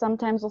 it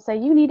sometimes will say,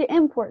 you need to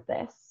import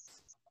this.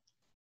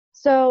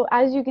 So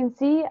as you can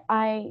see,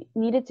 I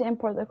needed to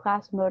import the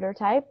class motor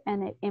type,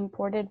 and it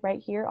imported right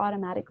here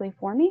automatically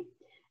for me.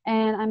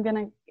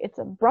 And it's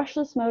a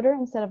brushless motor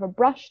instead of a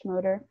brushed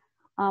motor.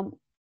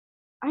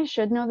 I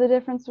should know the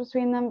difference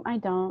between them. I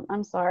don't,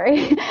 I'm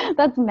sorry.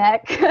 That's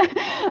mech.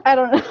 I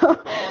don't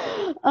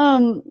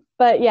know.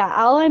 But yeah,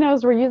 all I know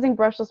is we're using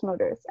brushless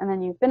motors, and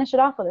then you finish it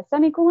off with a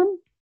semicolon,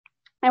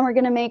 and we're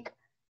gonna make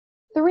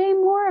 3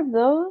 more of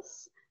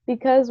those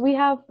because we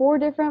have 4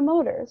 different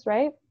motors,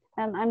 right?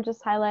 And I'm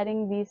just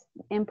highlighting these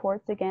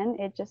imports again.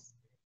 It just,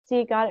 see,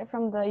 it got it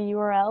from the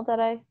URL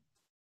that I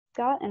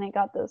got, and it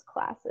got those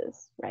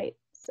classes, right?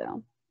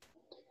 So,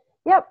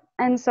 yep.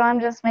 And so I'm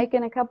just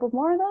making a couple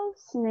more of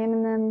those,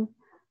 naming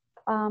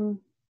them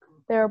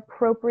their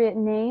appropriate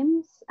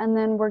names. And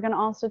then we're going to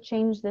also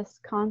change this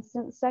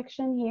constant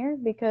section here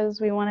because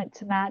we want it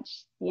to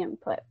match the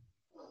input.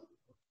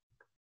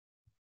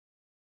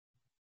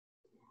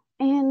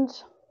 And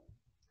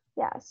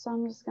yeah, so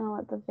I'm just going to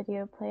let the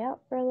video play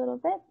out for a little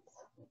bit.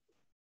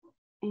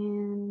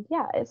 And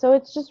yeah, so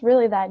it's just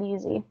really that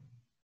easy.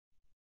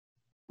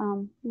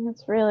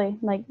 It's really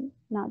like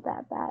not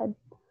that bad.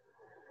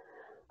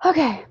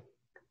 Okay,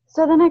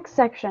 so the next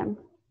section.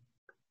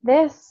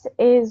 This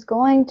is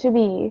going to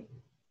be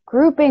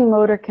grouping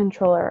motor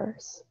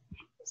controllers.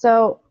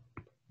 So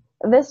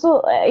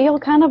you'll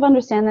kind of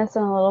understand this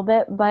in a little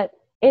bit, but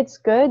it's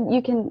good.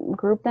 You can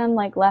group them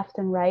like left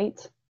and right.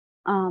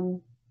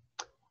 And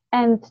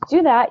to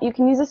do that, you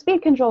can use a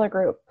speed controller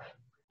group.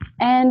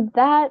 And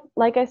that,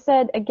 like I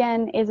said,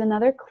 again, is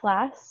another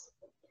class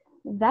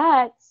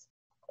that,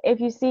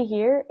 if you see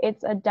here,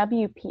 it's a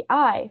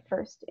WPI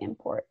first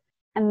import.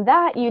 And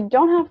that you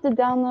don't have to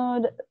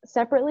download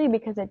separately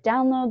because it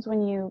downloads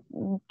when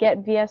you get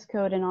VS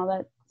Code and all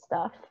that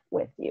stuff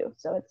with you.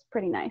 So it's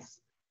pretty nice.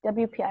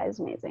 WPI is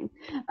amazing.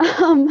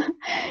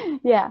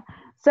 Yeah,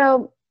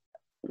 so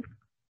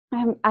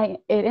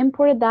it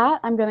imported that.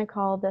 I'm going to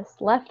call this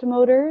left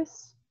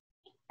motors.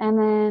 And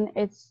then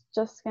it's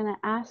just going to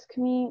ask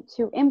me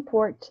to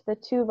import the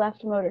 2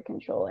 left motor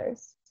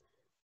controllers.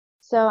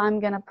 So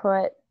I'm going to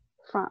put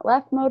front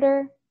left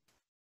motor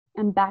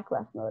and back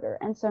left motor.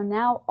 And so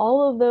now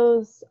all of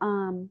those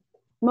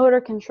motor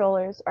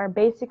controllers are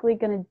basically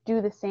going to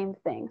do the same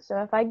thing.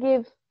 So if I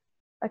give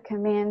a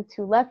command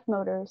to left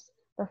motors,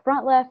 the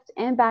front left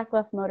and back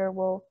left motor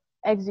will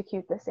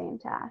execute the same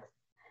task.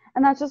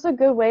 And that's just a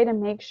good way to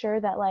make sure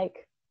that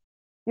like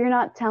you're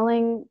not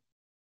telling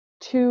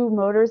 2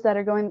 motors that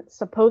are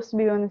supposed to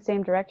be going the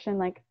same direction,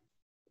 like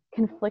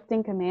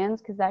conflicting commands,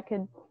 because that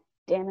could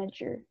damage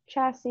your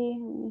chassis,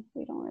 and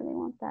we don't really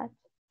want that.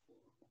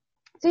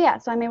 So yeah,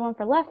 so I made one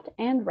for left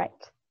and right.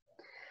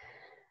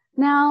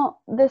 Now,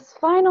 this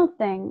final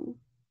thing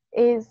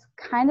is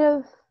kind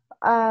of,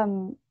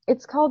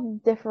 it's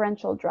called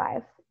differential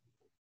drive.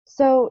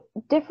 So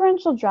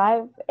differential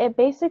drive, it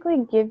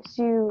basically gives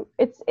you,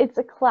 it's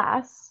a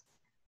class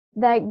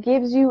that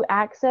gives you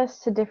access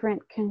to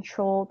different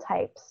control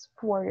types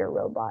for your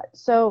robot.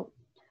 So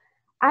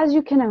as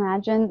you can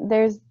imagine,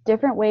 there's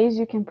different ways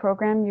you can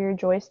program your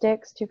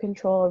joysticks to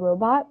control a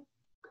robot.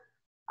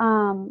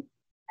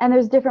 And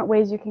there's different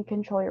ways you can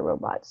control your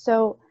robot.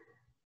 So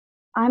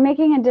I'm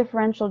making a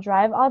differential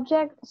drive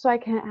object so I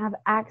can have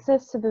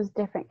access to those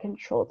different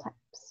control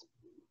types.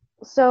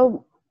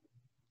 So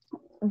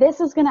this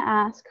is going to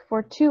ask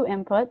for 2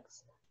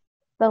 inputs,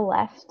 the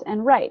left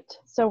and right.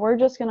 So we're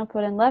just going to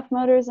put in left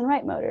motors and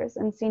right motors,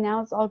 and see,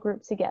 now it's all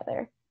grouped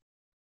together.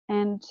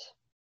 And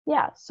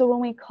yeah, so when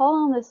we call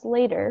on this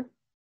later,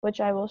 which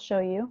I will show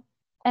you,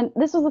 And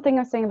this was the thing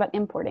I was saying about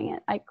importing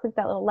it. I clicked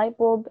that little light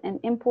bulb and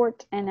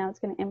import, and now it's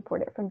going to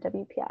import it from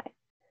WPI.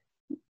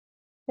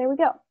 There we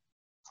go.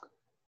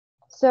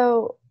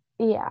 So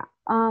yeah,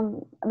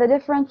 the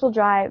differential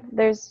drive,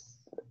 there's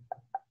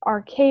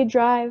arcade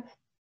drive,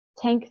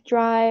 tank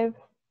drive.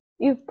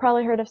 You've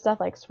probably heard of stuff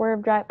like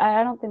swerve drive.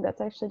 I don't think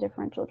that's actually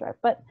differential drive,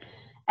 but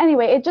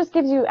anyway, it just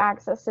gives you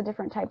access to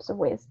different types of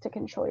ways to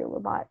control your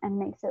robot and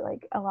makes it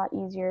like a lot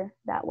easier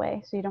that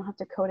way, so you don't have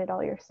to code it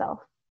all yourself.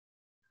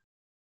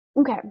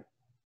 Okay,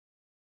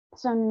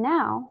 so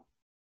now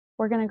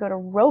we're going to go to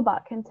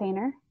robot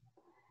container.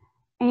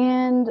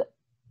 And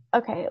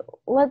okay,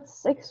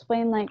 let's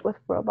explain like what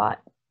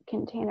robot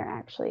container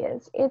actually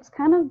is. It's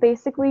kind of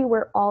basically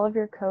where all of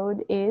your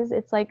code is.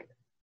 It's like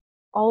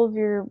all of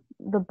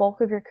the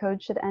bulk of your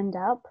code should end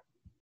up.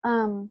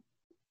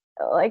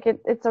 Like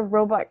it's a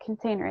robot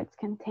container. It's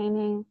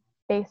containing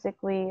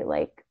basically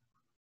like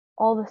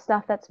all the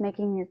stuff that's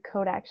making your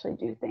code actually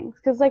do things.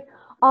 Because like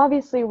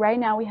obviously right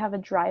now we have a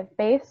drive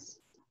base,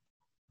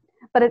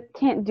 but it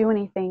can't do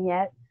anything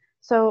yet.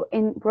 So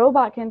in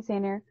robot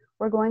container,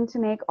 we're going to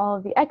make all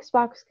of the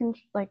Xbox,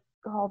 like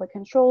all the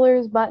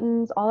controllers,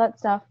 buttons, all that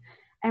stuff,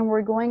 and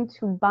we're going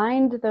to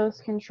bind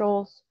those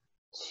controls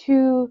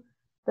to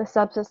the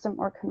subsystem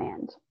or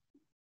command.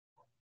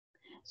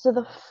 So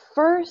the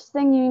first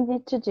thing you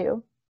need to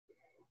do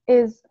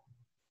is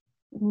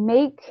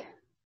make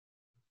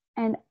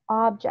an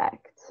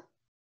object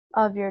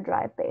of your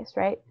drive base,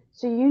 right?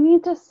 So you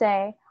need to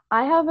say,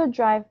 I have a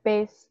drive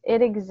base,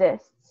 it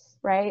exists,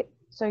 right?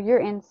 So you're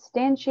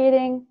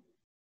instantiating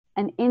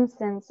an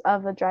instance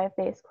of the drive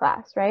base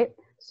class, right?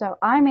 So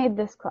I made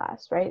this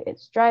class, right?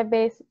 It's drive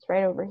base, it's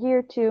right over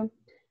here too.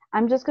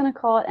 I'm just going to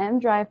call it M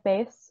drive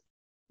base,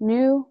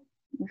 new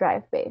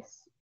drive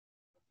base.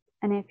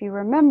 And if you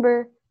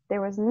remember,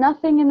 there was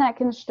nothing in that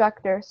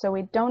constructor, so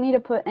we don't need to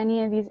put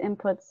any of these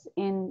inputs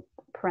in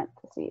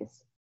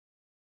parentheses.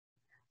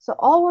 So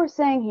all we're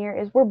saying here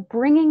is we're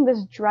bringing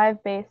this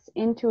drive base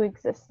into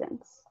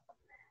existence.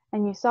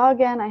 And you saw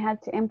again, I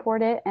had to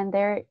import it, and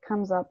there it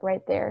comes up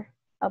right there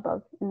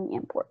above in the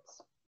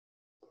imports.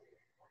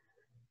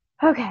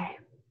 Okay,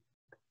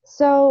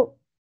 so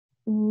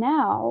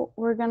now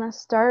we're gonna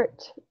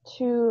start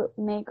to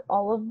make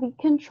all of the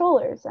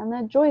controllers and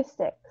the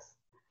joysticks.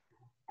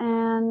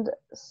 And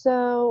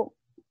so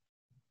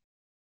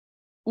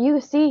you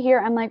see here,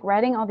 I'm like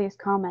writing all these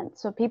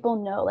comments so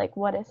people know like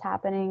what is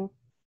happening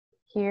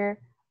here.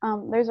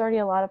 There's already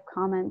a lot of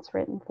comments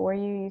written for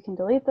you. You can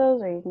delete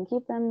those or you can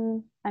keep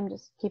them. I'm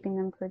just keeping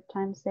them for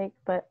time's sake,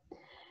 but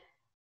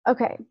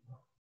okay.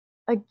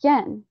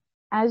 Again,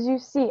 as you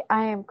see,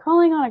 I am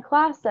calling on a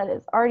class that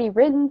is already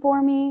written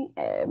for me,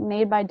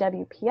 made by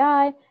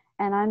WPI,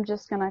 and I'm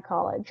just gonna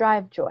call it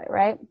DriveJoy,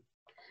 right?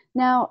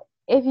 Now,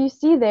 if you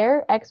see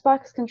there,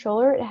 Xbox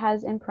controller, it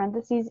has in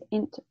parentheses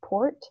int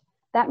port.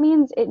 That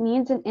means it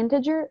needs an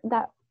integer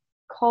that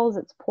calls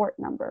its port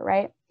number,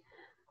 right?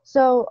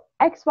 So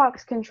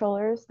Xbox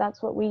controllers,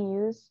 that's what we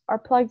use, are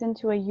plugged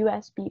into a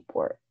USB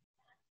port.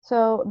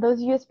 So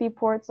those USB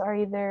ports are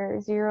either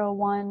 0,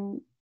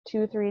 1,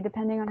 2, 3,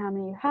 depending on how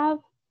many you have.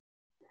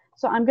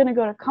 So I'm going to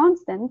go to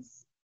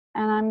constants,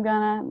 and I'm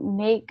going to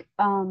make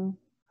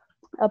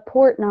a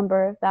port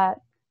number that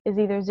is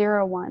either 0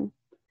 or 1.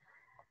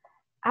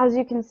 As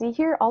you can see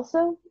here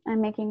also, I'm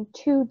making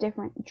two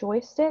different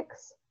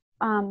joysticks,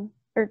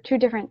 or two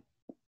different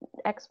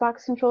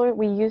Xbox controller.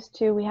 We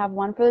have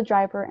one for the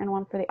driver and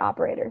one for the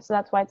operator. So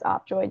that's why it's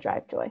OpJoy,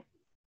 DriveJoy,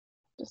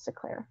 just to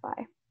clarify.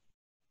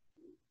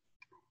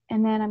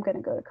 And then I'm going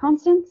to go to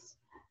constants,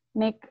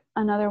 make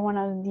another one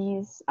of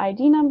these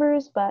ID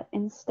numbers, but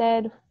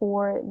instead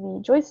for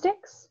the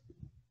joysticks.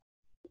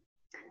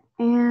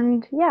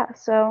 And yeah,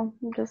 so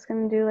I'm just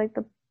going to do like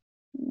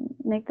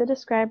make the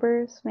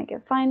describers, make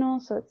it final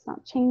so it's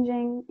not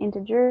changing,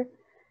 integer,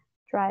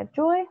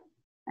 DriveJoy,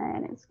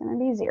 and it's going to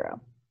be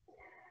 0.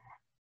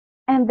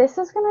 And this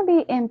is going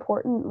to be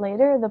important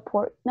later, the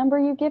port number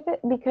you give it,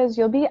 because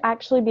you'll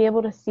actually be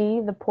able to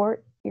see the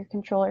port your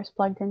controller is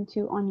plugged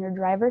into on your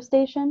driver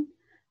station.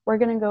 We're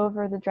going to go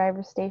over the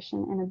driver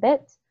station in a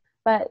bit,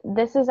 but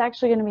this is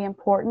actually going to be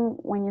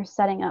important when you're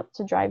setting up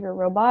to drive your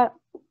robot.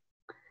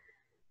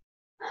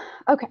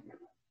 Okay,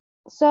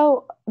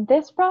 so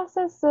this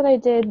process that I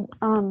did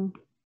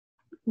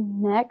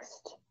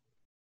next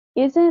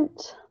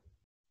isn't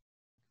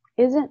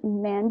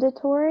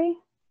mandatory,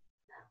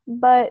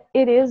 but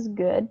it is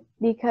good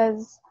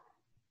because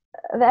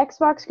the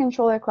Xbox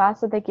controller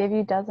class that they give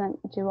you doesn't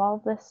do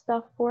all this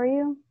stuff for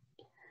you.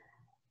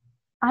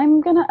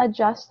 I'm going to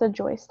adjust the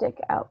joystick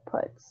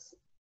outputs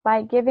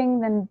by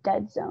giving them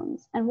dead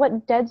zones. And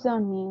what dead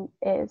zone means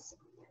is,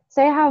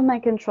 say I have my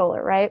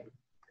controller, right?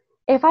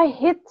 If I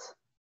hit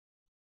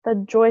the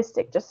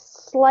joystick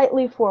just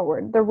slightly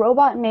forward, the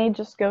robot may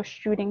just go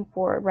shooting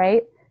forward,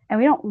 right? And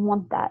we don't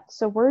want that.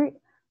 So we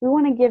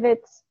want to give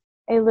it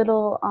a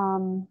little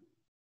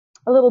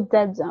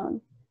dead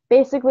zone.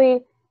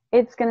 Basically,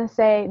 it's going to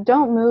say,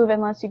 don't move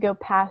unless you go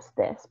past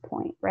this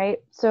point, right?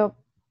 So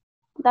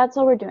that's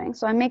all we're doing.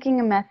 So I'm making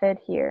a method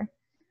here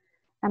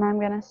and I'm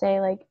going to say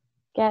like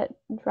get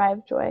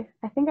drive joy.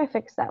 I think I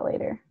fixed that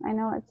later. I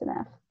know it's an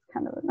F. It's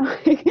kind of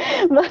annoying.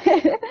 But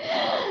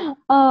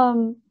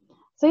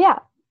so yeah.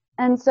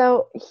 And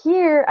so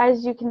here,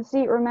 as you can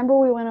see, remember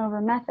we went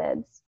over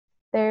methods.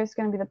 There's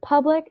going to be the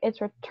public.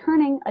 It's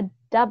returning a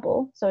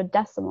double, so a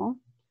decimal.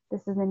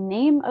 This is the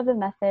name of the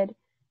method,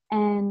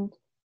 and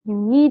you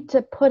need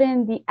to put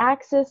in the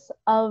axis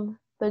of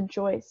the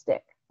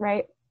joystick,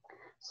 right?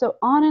 So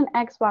on an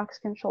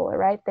Xbox controller,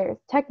 right, there's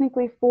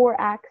technically 4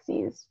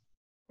 axes.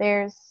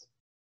 There's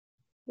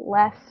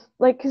left,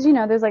 like, because you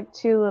know, there's like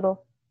 2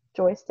 little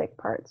joystick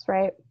parts,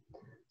 right?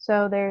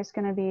 So there's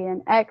going to be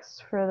an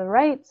X for the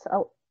right,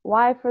 a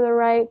Y for the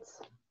right,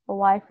 a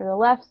Y for the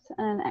left,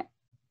 and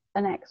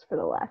an X for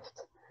the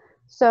left.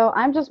 So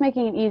I'm just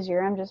making it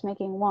easier. I'm just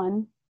making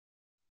 1.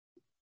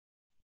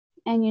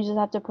 And you just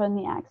have to put in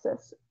the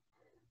axis.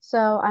 So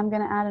I'm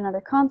going to add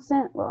another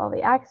constant with all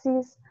the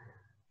axes.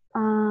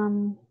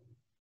 And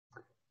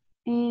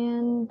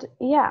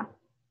yeah,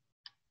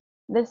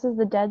 this is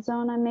the dead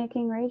zone I'm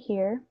making right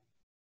here.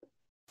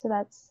 So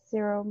that's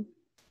 0.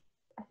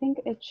 I think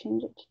it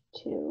changed it to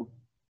 2.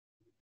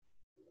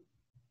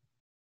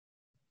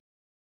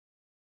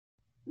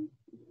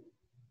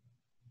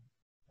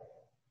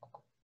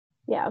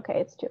 Yeah,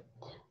 okay, it's 2.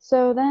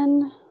 So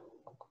then,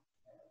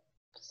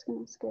 just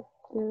gonna skip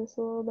through this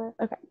a little bit.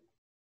 Okay.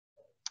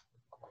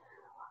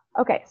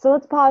 Okay, so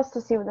let's pause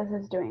to see what this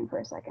is doing for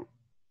a second.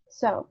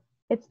 So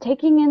it's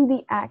taking in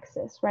the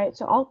axis, right?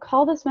 So I'll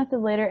call this method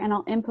later and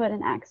I'll input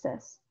an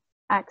axis,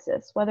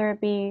 whether it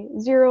be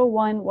 0,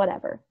 1,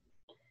 whatever.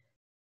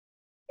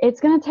 It's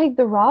going to take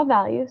the raw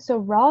value. So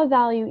raw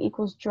value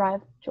equals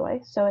drive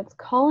joy. So it's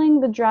calling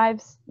the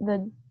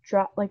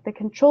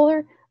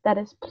controller that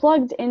is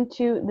plugged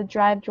into the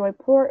drive joy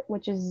port,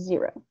 which is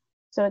 0.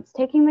 So it's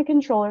taking the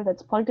controller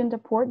that's plugged into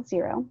port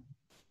 0,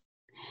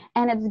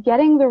 and it's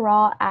getting the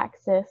raw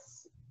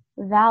axis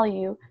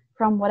value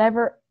from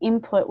whatever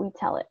input we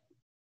tell it.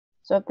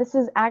 So if this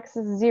is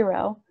axis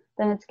 0,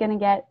 then it's going to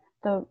get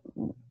the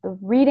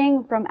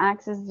reading from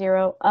axis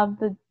 0 of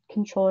the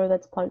controller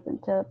that's plugged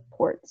into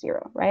port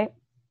 0, right?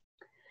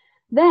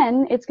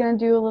 Then it's going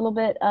to do a little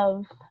bit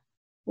of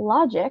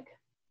logic,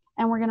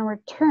 and we're going to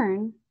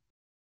return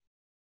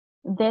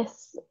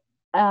this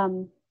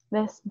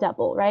this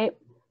double, right?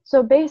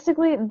 So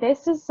basically,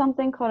 this is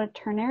something called a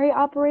ternary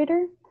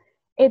operator.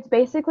 It's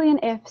basically an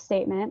if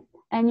statement,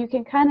 and you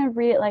can kind of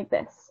read it like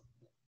this.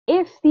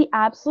 If the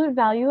absolute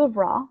value of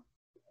raw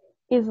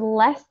is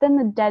less than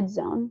the dead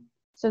zone,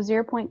 so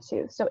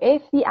 0.2. So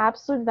if the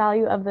absolute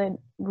value of the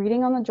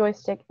reading on the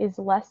joystick is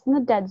less than the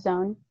dead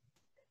zone,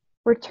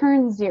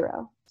 return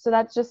 0. So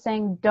that's just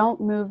saying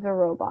don't move the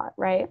robot,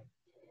 right?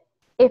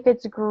 If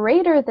it's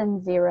greater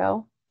than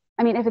 0,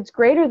 if it's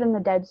greater than the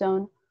dead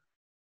zone,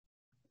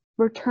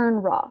 return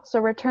raw. So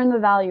return the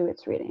value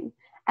it's reading.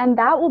 And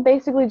that will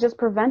basically just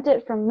prevent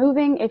it from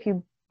moving if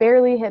you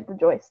barely hit the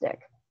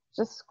joystick.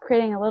 Just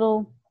creating a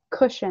little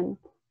cushion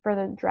for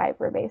the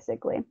driver,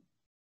 basically.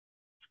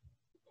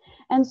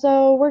 And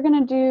so we're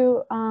going to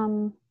do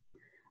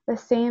the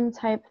same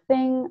type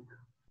thing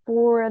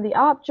for the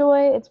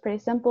OpJoy. It's pretty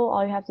simple.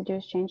 All you have to do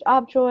is change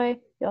OpJoy.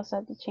 You also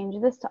have to change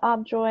this to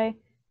OpJoy.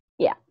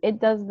 Yeah, it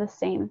does the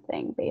same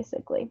thing,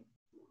 basically.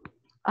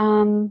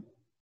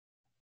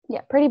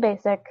 Yeah, pretty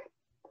basic.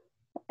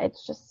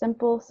 It's just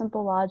simple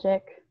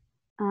logic.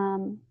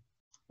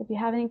 If you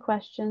have any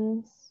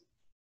questions,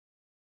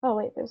 oh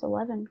wait, there's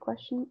 11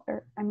 questions,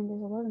 there's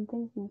 11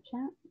 things in the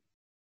chat.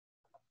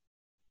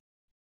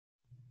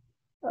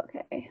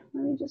 Okay,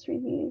 let me just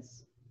read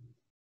these.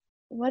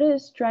 What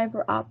is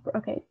driver op?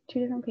 Okay, 2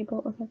 different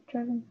people. Okay,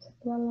 driving.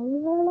 Blah, blah,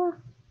 blah, blah.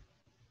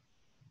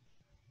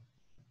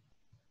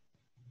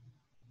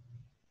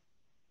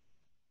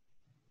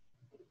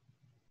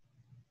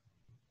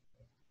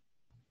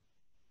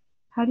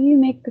 How do you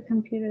make the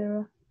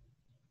computer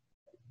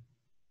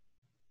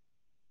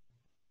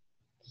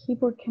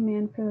keyboard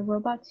command for the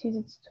robot to use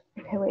its?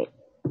 Okay, wait.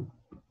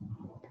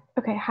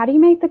 Okay, how do you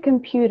make the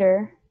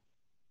computer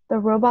the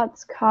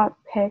robot's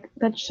cockpit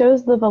that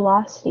shows the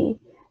velocity,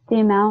 the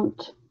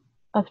amount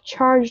of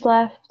charge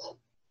left,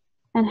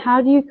 and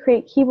how do you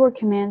create keyboard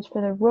commands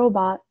for the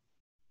robot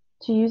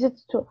to use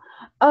its tool?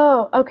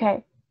 Oh,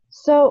 okay.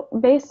 So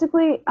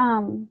basically,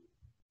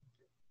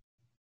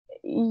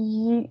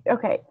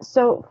 okay.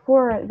 So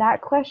for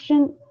that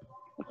question,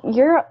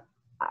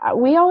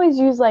 we always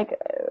use like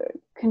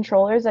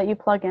controllers that you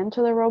plug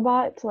into the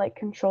robot to like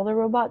control the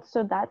robot.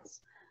 So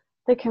that's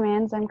the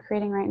commands I'm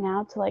creating right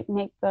now to like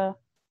make the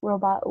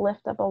robot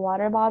lift up a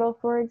water bottle,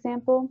 for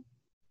example.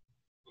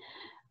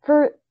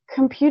 For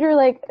computer,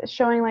 like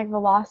showing like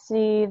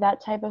velocity,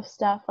 that type of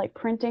stuff, like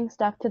printing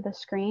stuff to the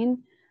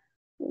screen,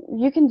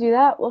 you can do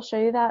that. We'll show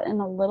you that in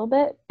a little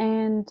bit.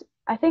 And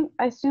I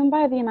assume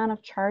by the amount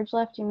of charge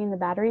left, you mean the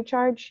battery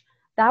charge.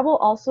 That will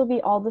also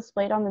be all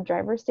displayed on the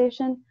driver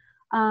station.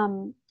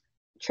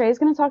 Trey's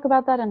going to talk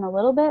about that in a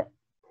little bit.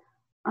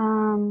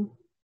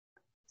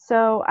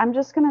 So I'm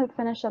just going to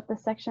finish up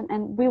this section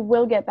and we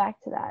will get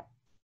back to that.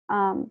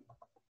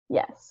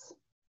 Yes.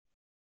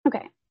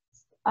 Okay.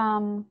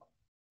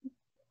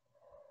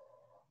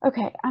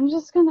 Okay, I'm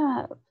just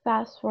gonna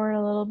fast forward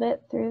a little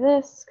bit through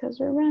this because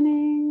we're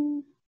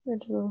running.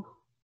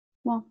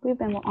 Well, we've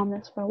been on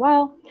this for a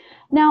while.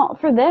 Now,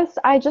 for this,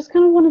 I just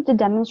kind of wanted to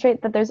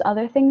demonstrate that there's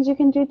other things you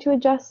can do to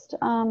adjust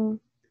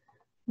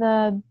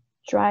the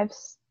drive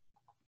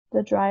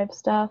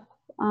stuff.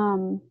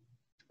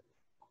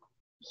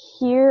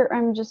 Here,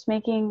 I'm just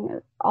making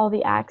all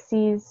the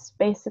axes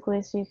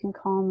basically so you can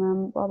call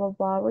them blah, blah,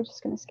 blah. We're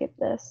just going to skip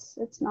this.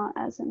 It's not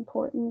as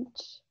important.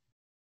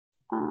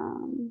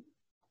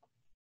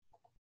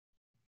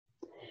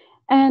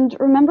 And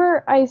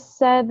remember I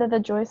said that the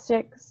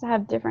joysticks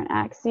have different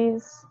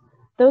axes.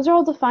 Those are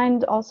all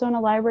defined also in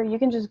a library. You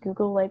can just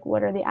Google like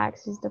what are the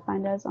axes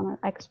defined as on an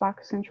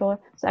Xbox controller.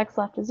 So X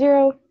left is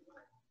 0,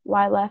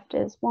 Y left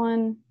is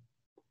 1,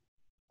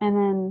 and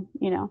then,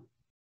 you know,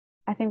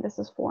 I think this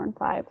is 4 and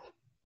 5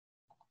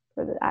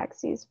 for the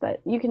axes,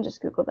 but you can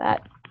just Google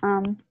that.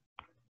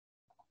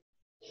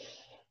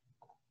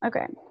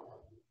 Okay,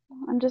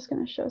 I'm just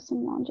going to show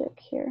some logic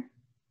here.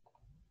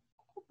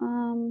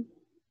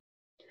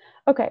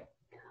 Okay,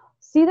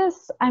 see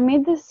this? I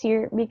made this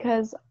here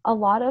because a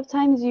lot of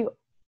times you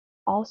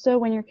also,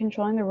 when you're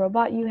controlling the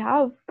robot, you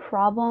have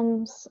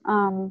problems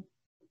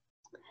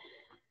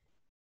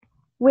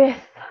with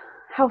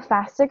how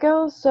fast it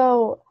goes.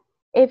 So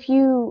if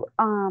you,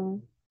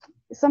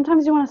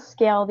 sometimes you want to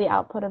scale the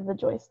output of the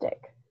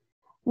joystick,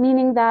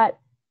 meaning that,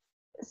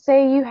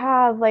 say you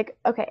have like,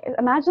 okay,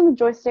 imagine the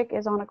joystick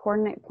is on a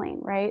coordinate plane,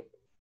 right?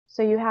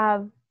 So you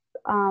have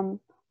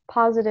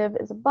positive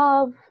is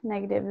above,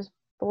 negative is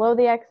below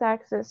the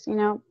x-axis, you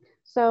know?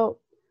 So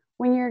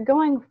when you're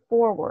going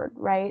forward,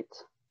 right,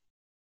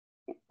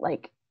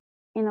 like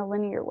in a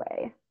linear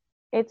way,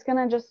 it's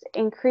gonna just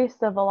increase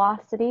the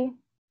velocity.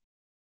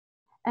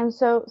 And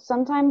so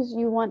sometimes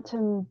you want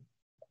to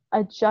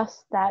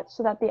adjust that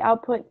so that the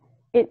output,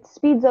 it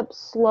speeds up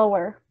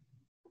slower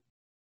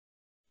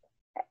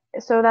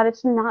so that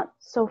it's not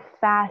so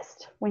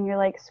fast when you're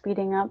like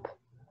speeding up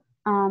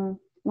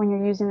when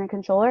you're using the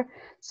controller.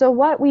 So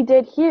what we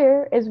did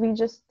here is we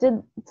just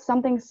did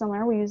something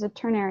similar. We use a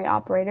ternary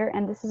operator,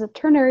 and this is a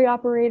ternary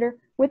operator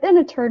within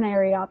a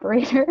ternary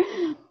operator.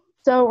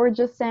 So we're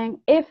just saying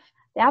if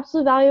the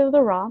absolute value of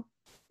the raw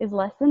is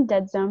less than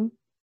dead zone,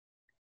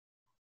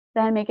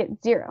 then make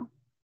it 0.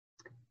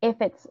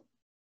 If it's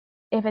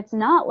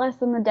not less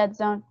than the dead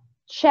zone,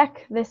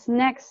 check this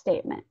next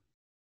statement.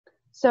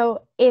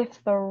 So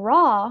if the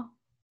raw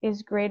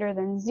is greater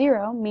than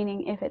 0,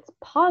 meaning if it's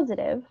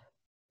positive,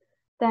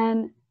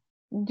 then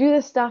do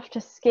the stuff to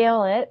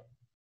scale it,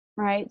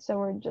 right? So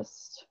we're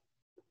just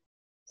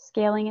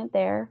scaling it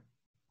there.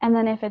 And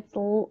then if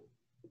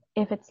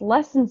it's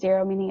less than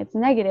 0, meaning it's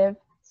negative,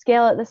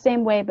 scale it the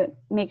same way, but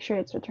make sure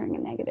it's returning a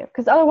negative,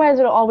 because otherwise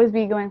it'll always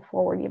be going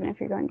forward, even if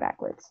you're going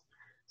backwards.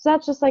 So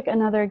that's just like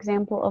another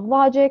example of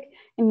logic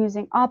and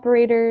using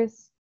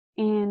operators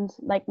and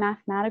like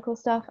mathematical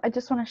stuff. I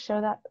just want to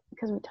show that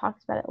because we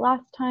talked about it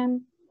last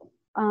time.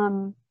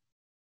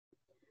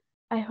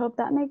 I hope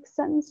that makes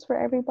sense for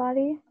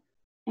everybody.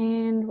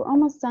 And we're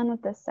almost done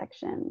with this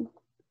section.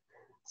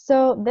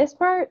 So this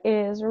part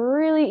is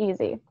really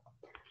easy.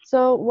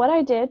 So what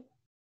I did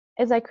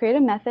is I create a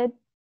method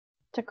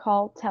to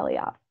call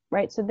teleop,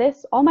 right? So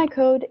this, all my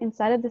code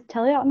inside of this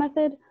teleop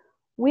method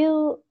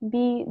will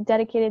be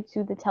dedicated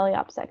to the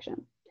teleop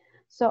section.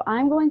 So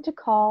I'm going to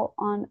call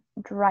on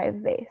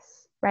drive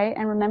base, right?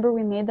 And remember,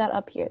 we made that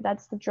up here.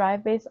 That's the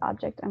drive base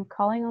object I'm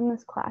calling on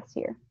this class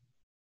here.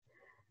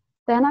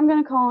 Then I'm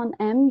going to call on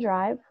M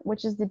drive,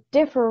 which is the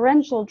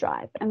differential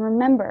drive. And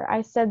remember,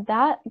 I said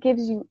that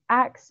gives you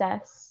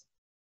access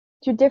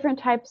to different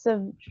types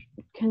of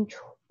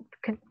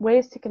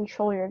ways to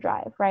control your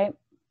drive, right?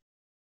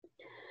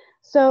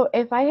 So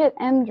if I hit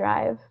M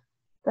drive,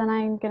 then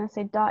I'm going to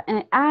say dot,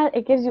 and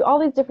it gives you all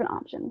these different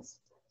options.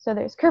 So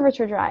there's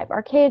curvature drive,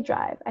 arcade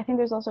drive. I think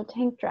there's also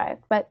tank drive,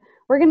 but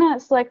we're going to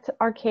select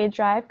arcade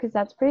drive because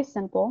that's pretty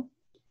simple.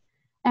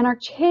 And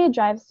arcade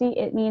drive, see,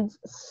 it needs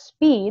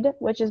speed,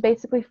 which is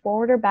basically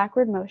forward or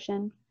backward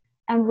motion,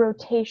 and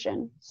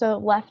rotation, so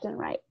left and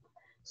right.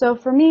 So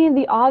for me,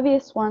 the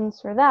obvious ones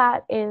for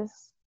that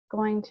is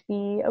going to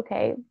be,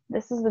 okay,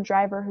 this is the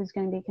driver who's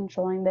going to be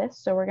controlling this,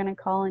 so we're going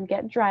to call and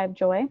get drive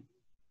joy.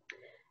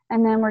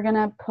 And then we're going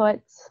to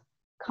put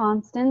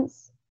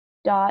constants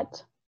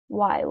dot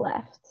y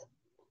left.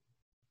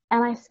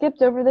 And I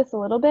skipped over this a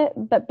little bit,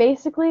 but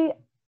basically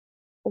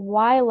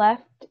y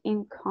left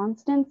in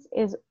constants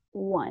is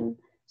 1.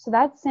 So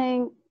that's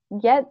saying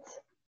get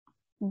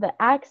the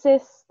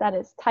axis that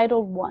is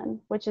titled 1,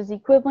 which is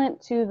equivalent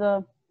to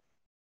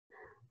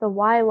the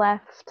y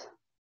left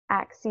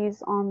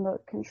axes on the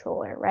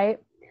controller, right?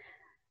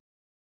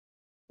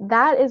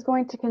 That is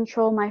going to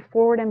control my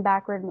forward and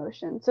backward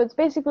motion. So it's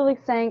basically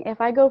like saying if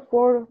I go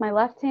forward with my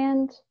left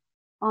hand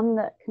on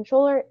the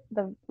controller,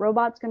 the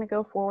robot's going to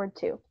go forward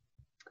too.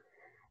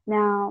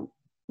 Now,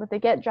 with the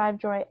get drive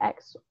joy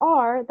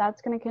XR,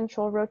 that's going to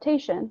control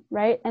rotation,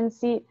 right? And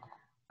see,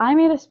 I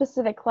made a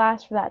specific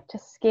class for that to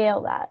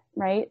scale that,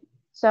 right?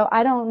 So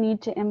I don't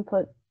need to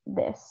input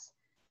this.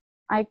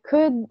 I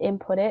could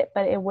input it,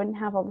 but it wouldn't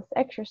have all this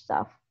extra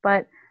stuff.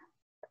 But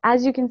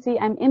as you can see,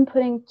 I'm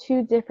inputting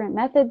 2 different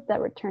methods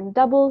that return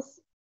doubles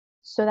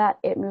so that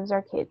it moves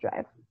arcade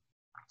drive.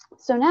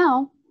 So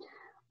now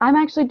I'm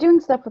actually doing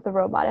stuff with the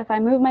robot. If I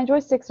move my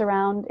joysticks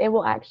around, it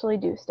will actually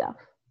do stuff.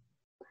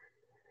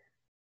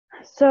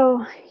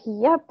 So,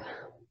 yep,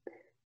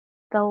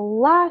 the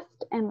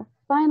last and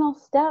final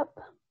step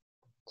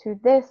to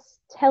this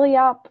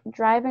teleop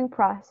driving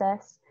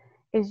process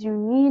is you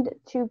need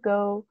to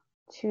go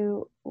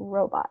to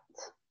robot.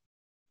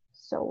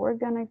 So we're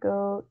gonna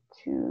go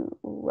to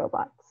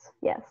robots.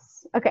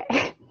 Yes,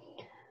 okay.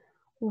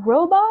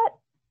 Robot,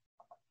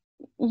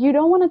 you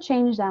don't want to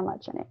change that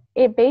much in it.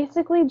 It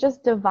basically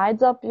just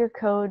divides up your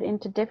code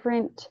into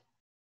different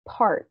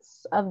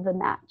parts of the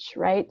match,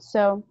 right?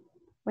 So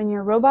when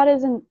your robot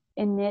is in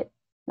init,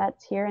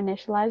 that's here,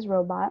 initialize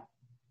robot.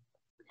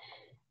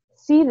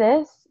 See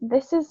this?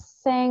 This is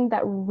saying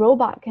that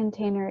robot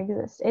container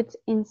exists. It's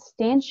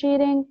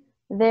instantiating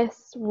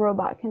this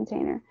robot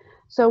container.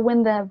 So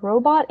when the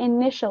robot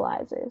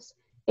initializes,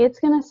 it's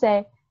going to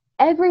say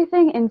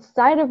everything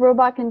inside of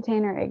robot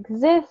container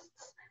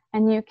exists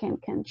and you can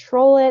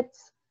control it.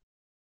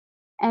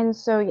 And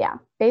so yeah,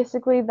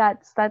 basically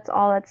that's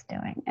all it's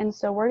doing. And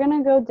so we're going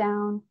to go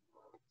down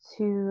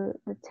to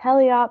the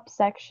teleop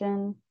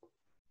section.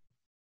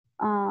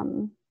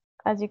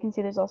 As you can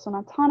see, there's also an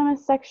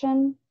autonomous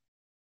section,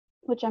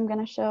 which I'm going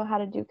to show how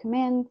to do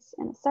commands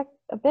in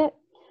a bit.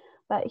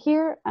 But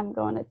here I'm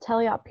going to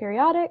teleop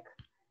periodic,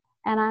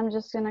 and I'm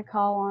just going to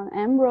call on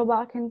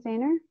mRobot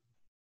container,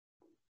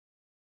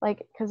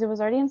 like, because it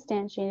was already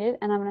instantiated,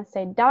 and I'm going to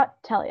say dot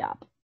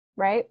teleop,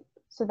 right?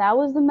 So that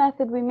was the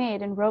method we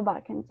made in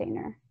robot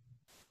container,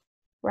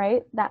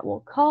 right? That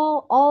will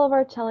call all of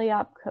our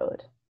teleop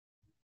code,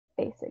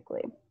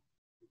 basically.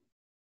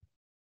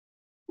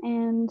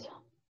 And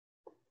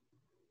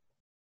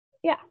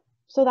yeah,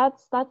 so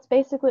that's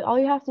basically all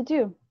you have to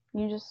do.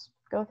 You just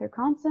go through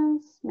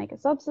constants, make a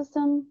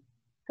subsystem,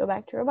 go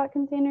back to robot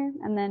container,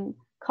 and then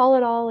call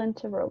it all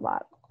into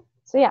robot.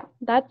 So yeah,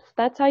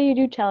 that's how you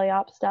do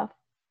teleop stuff.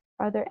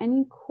 Are there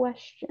any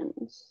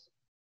questions?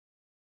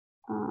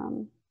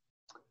 Nothing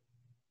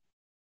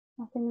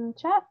in the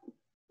chat.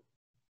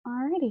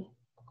 Alrighty.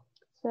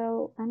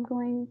 So I'm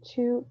going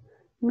to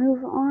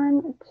move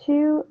on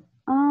to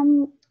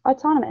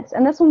autonomous,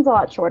 and this one's a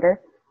lot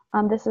shorter.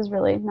 This is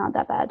really not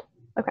that bad.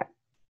 Okay.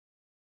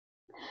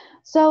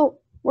 So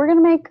we're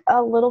going to make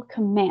a little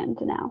command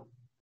now,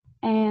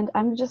 and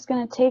I'm just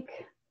going to take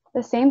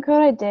the same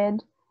code I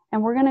did,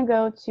 and we're going to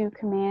go to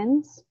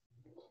commands,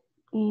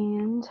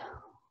 and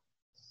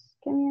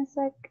give me a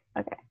sec.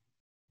 Okay.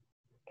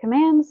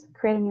 Commands,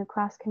 create a new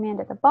class command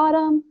at the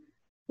bottom.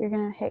 You're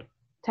going to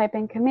type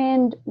in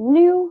command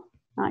new,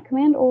 not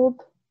command old,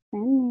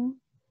 command new,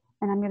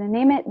 and I'm going to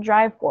name it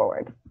drive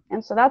forward.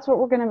 And so that's what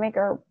we're going to make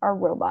our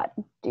robot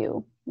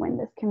do when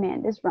this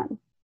command is run.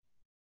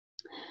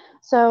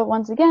 So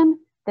once again,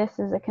 this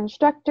is a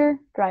constructor,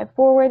 drive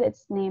forward.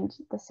 It's named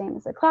the same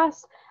as the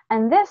class.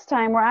 And this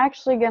time we're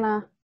actually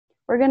gonna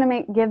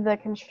give the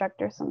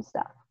constructor some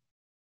stuff.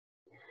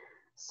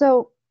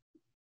 So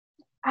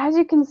as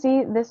you can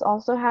see, this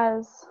also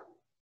has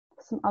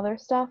some other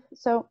stuff.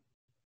 So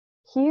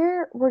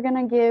here we're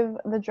gonna give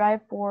the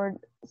drive forward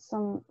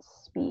some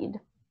speed.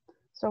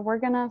 So we're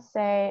gonna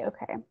say,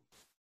 okay,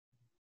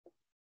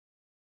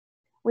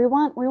 we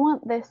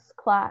want this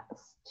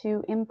class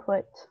to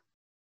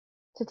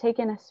take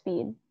in a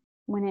speed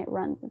when it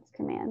runs its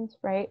commands,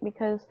 right?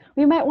 Because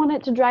we might want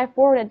it to drive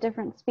forward at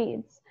different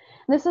speeds.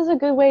 This is a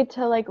good way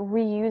to like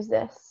reuse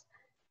this.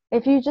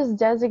 If you just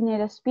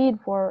designate a speed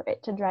for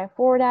it to drive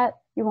forward at,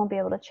 you won't be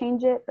able to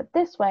change it. But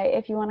this way,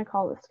 if you want to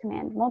call this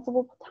command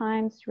multiple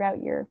times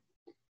throughout your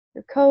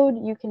code,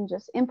 you can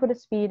just input a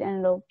speed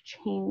and it'll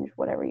change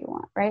whatever you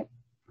want, right?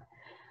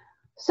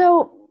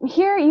 So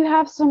here you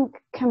have some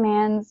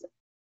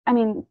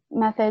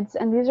methods,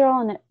 and these are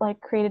all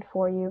like created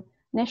for you.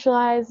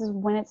 Initialize is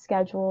when it's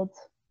scheduled.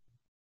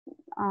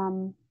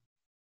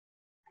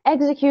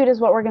 Execute is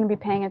what we're going to be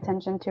paying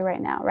attention to right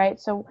now, right?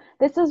 So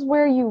this is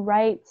where you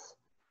write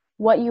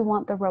what you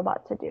want the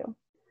robot to do.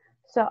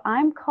 So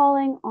I'm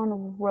calling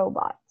on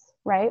robots,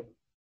 right?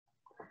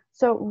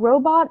 So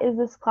robot is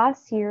this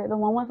class here, the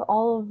one with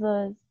all of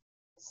the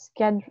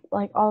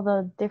all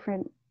the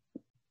different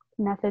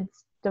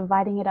methods,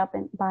 dividing it up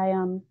by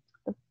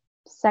the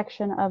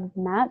section of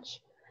the match.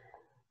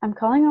 I'm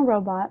calling a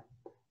robot,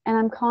 and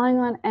I'm calling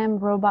on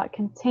mRobot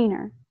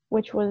container,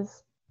 which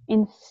was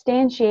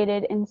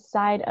instantiated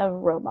inside of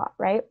robot,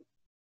 right?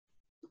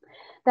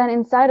 Then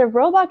inside of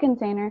robot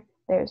container,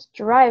 there's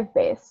drive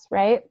base,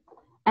 right?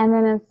 And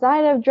then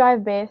inside of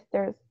drive base,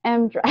 there's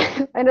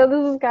mDrive. I know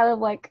this is kind of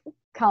like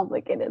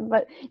complicated,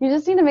 but you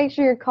just need to make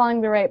sure you're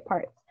calling the right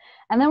parts.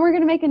 And then we're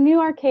going to make a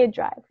new arcade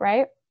drive,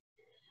 right?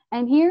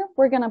 And here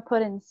we're going to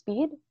put in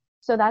speed.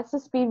 So that's the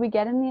speed we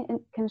get in the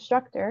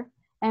constructor.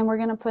 And we're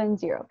going to put in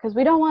 0 because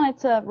we don't want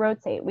it to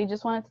rotate. We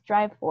just want it to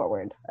drive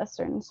forward a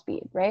certain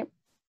speed, right?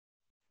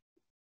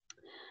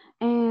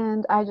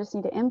 And I just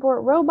need to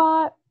import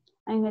robot.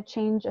 I'm going to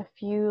change a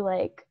few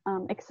like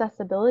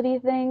accessibility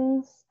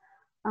things.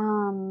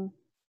 I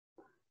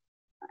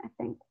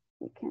think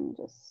we can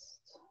just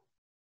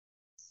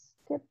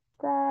skip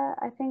that.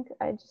 I think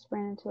I just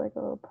ran into like a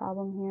little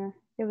problem here.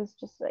 It was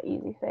just an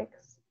easy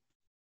fix.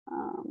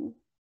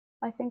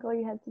 I think all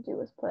you had to do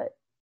was put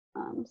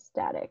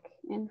static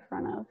in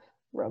front of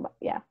robot.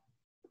 Yeah,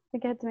 I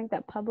think I had to make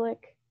that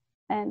public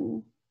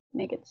and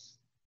make it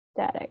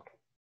static.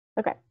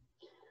 Okay,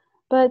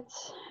 but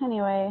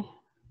anyway,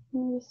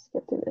 let me just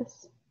get through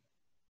this.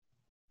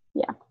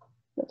 Yeah,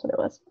 that's what it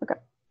was. Okay.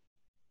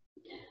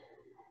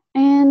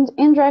 And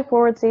in drive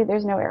forward, see,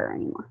 there's no error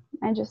anymore.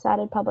 I just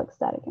added public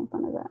static in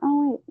front of it.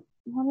 Oh, wait,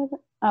 what is it?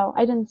 Oh,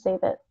 I didn't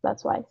save it.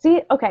 That's why.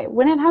 See, okay,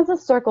 when it has a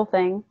circle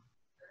thing,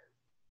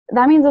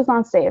 that means it's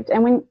not saved.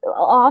 And when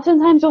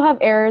oftentimes you'll have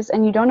errors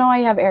and you don't know why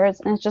you have errors,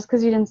 and it's just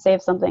because you didn't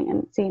save something.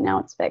 And see, now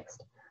it's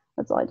fixed.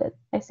 That's all I did.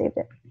 I saved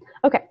it.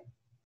 Okay.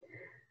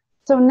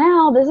 So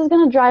now this is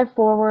going to drive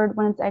forward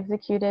when it's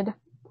executed.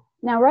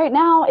 Now, right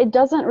now, it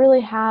doesn't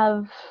really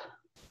have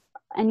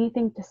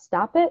anything to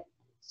stop it.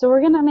 So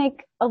we're going to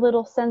make a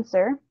little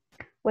sensor,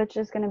 which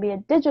is going to be a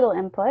digital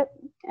input.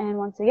 And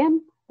once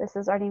again, this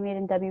is already made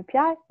in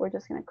WPI. We're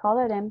just going to call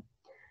that in.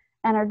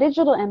 And our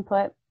digital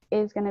input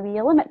is going to be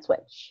a limit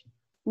switch.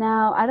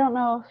 Now, I don't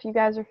know if you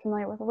guys are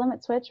familiar with a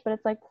limit switch, but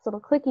it's like this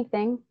little clicky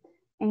thing.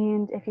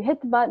 And if you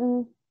hit the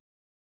button,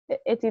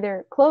 it's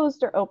either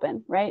closed or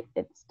open, right?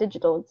 It's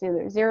digital. It's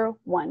either 0,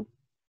 1,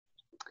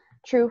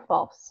 true,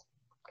 false,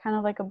 kind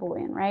of like a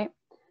Boolean, right?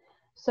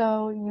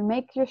 So you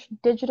make your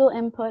digital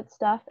input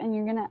stuff and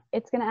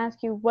it's gonna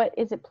ask you what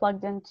is it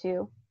plugged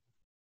into.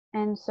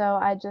 And so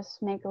I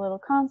just make a little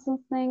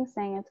constant thing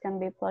saying it's gonna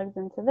be plugged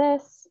into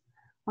this.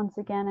 Once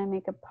again, I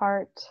make a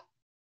part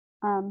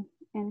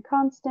in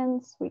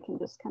constants. We can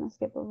just kind of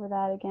skip over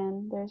that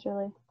again. There's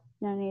really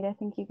no need. I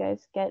think you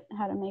guys get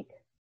how to make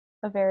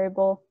a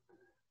variable.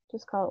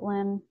 Just call it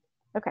lim.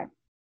 Okay.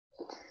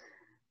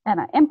 And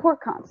I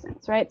import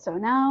constants, right? So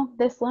now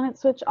this limit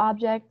switch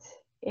object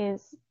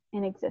is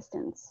in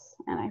existence,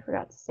 and I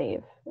forgot to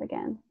save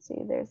again. See,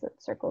 there's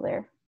that circle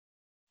there.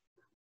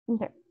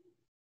 Okay.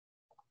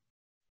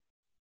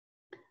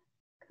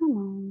 Come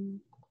on.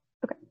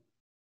 Okay.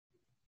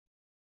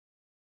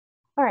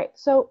 All right,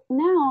 so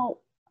now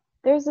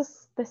there's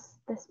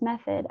this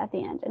method at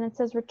the end, and it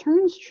says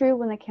returns true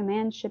when the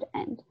command should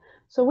end.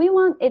 So we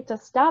want it to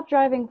stop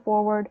driving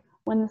forward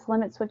when this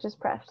limit switch is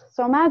pressed.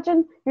 So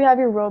imagine you have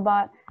your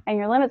robot and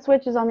your limit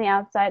switch is on the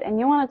outside and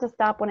you want it to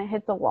stop when it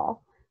hits a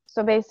wall.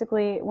 So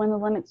basically when the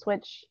limit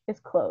switch is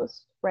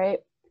closed, right?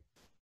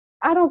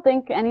 I don't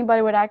think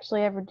anybody would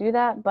actually ever do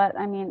that, but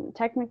I mean,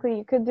 technically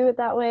you could do it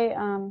that way.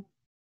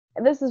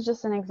 This is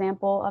just an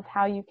example of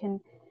how you can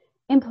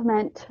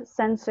implement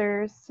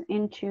sensors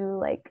into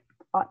like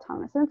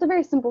autonomous. And it's a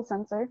very simple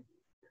sensor,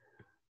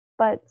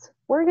 but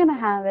we're gonna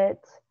have it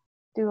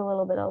do a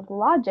little bit of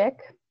logic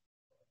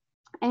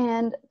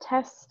and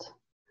test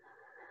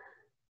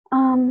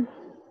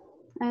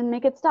and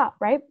make it stop,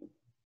 right?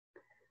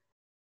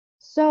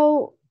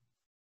 So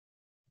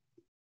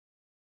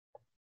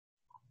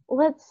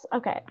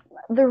okay,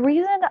 the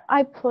reason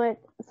I put,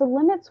 so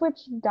limit switch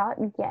dot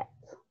get,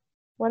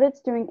 what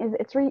it's doing is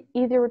it's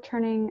either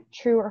returning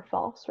true or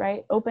false,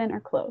 right? Open or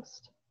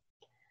closed.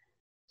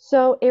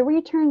 So it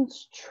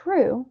returns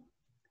true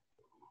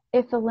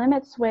if the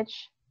limit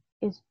switch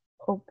is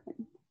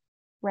open,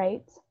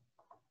 right?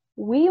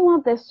 We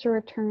want this to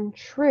return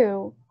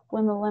true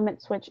when the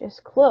limit switch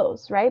is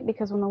closed, right?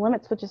 Because when the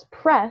limit switch is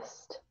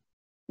pressed,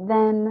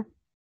 then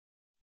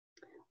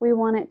we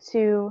want it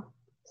to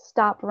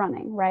stop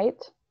running,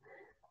 right?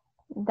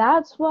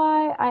 That's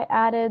why I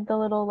added the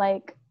little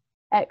like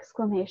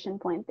exclamation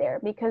point there,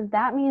 because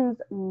that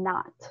means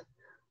not.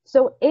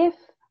 So if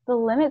the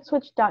limit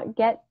switch dot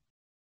get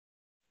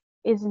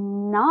is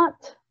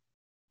not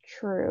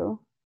true,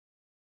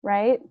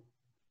 right?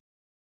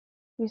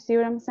 You see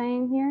what I'm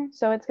saying here?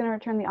 So it's going to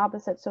return the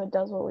opposite, so it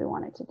does what we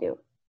want it to do.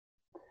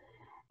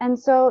 And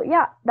so,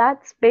 yeah,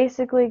 that's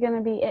basically going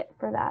to be it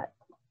for that.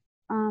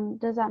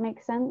 Does that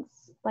make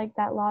sense? Like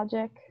that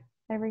logic,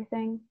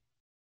 everything?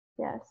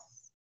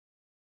 Yes.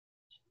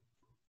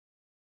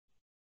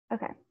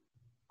 Okay.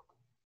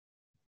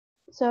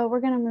 So we're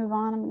going to move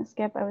on. I'm going to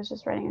skip. I was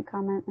just writing a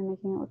comment and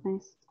making it look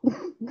nice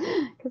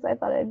because I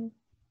thought I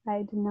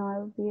didn't know I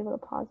would be able to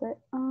pause it.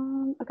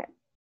 Okay.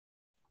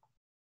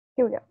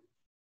 Here we go.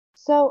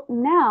 So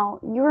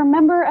now you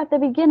remember at the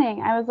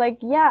beginning, I was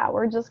like, yeah,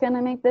 we're just going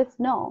to make this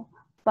null,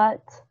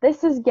 but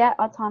this is get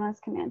autonomous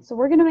command. So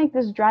we're going to make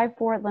this drive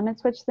forward limit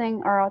switch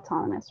thing our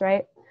autonomous,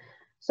 right?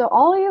 So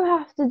all you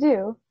have to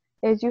do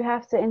is you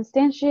have to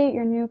instantiate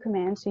your new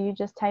command. So you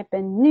just type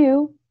in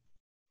new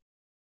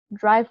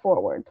drive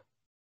forward.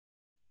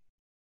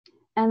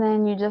 And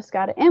then you just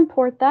got to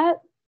import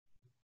that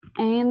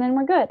and then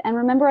we're good. And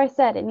remember I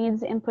said it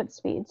needs input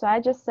speed. So I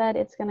just said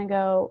it's going to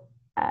go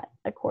at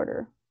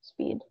 1/4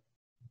 speed.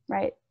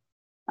 Right,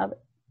 of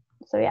it.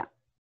 So yeah,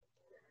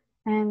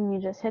 and you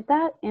just hit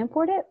that,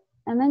 import it,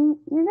 and then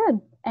you're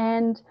good.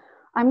 And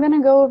I'm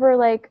gonna go over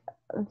like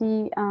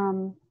the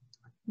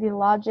the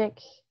logic.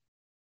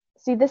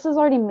 See, this is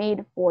already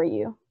made for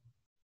you.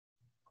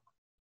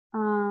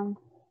 I'm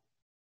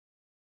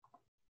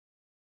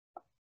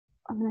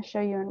going to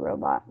show you in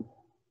robot.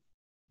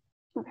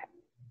 Okay.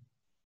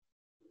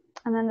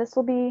 And then this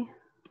will be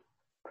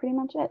pretty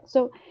much it.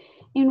 So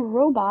in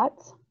robot,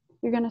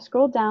 you're going to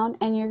scroll down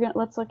and you're going to,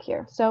 let's look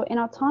here. So in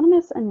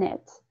autonomous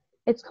init,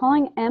 it's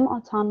calling m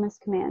autonomous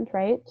command,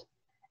 right?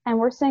 And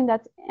we're saying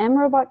that's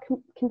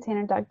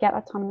mRobotContainer.get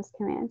autonomous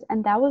command.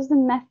 And that was the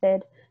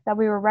method that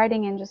we were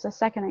writing in just a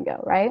second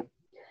ago, right?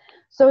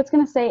 So it's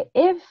going to say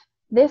if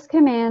this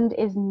command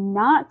is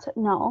not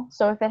null,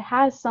 so if it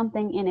has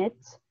something in it,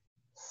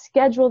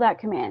 schedule that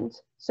command.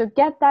 So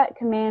get that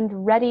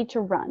command ready to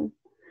run.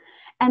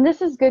 And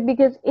this is good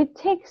because it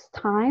takes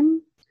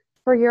time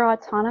for your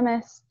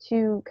autonomous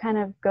to kind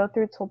of go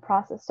through its whole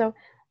process. So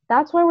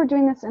that's why we're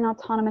doing this in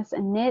autonomous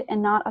init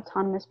and not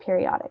autonomous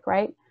periodic,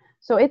 right?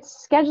 So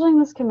it's scheduling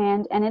this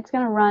command and it's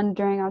going to run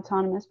during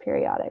autonomous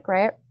periodic,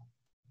 right?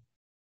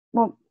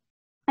 Well,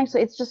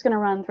 actually, it's just going to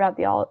run throughout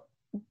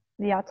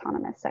the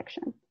autonomous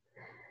section.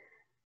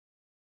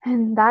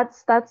 And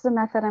that's the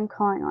method I'm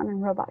calling on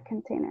in robot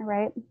container,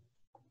 right?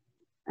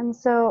 And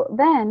so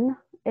then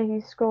if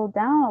you scroll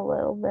down a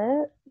little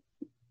bit,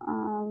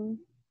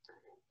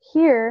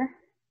 here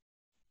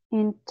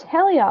in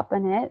teleop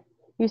init,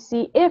 you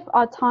see if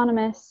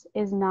autonomous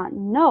is not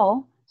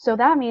null. So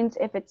that means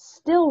if it's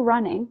still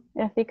running,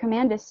 if the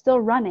command is still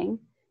running,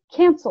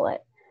 cancel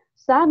it.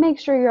 So that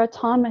makes sure your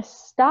autonomous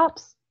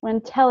stops when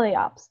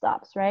teleop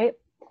stops, right?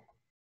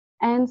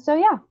 And so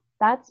yeah,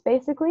 that's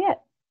basically it.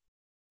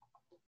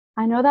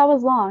 I know that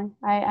was long.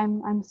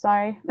 I'm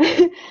sorry.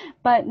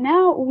 But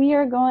now we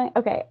are going,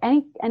 okay,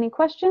 any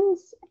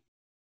questions?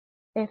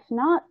 If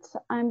not,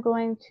 I'm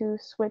going to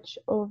switch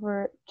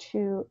over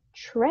to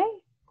Trey.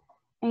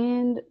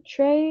 And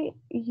Trey,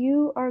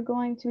 you are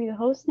going to be the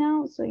host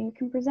now, so you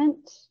can present.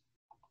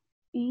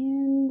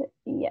 And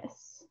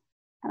yes,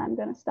 and I'm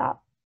going to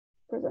stop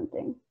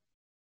presenting.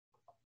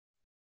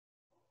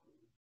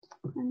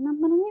 And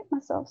I'm going to mute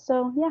myself.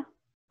 So yeah,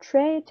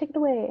 Trey, take it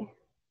away.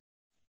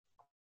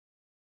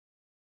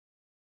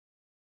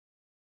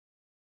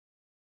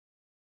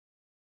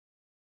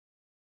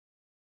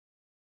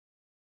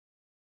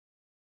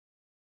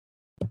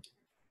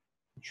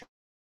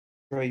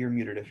 Troy, you're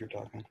muted if you're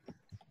talking.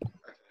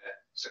 Okay.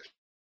 So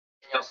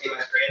can y'all see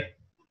my screen?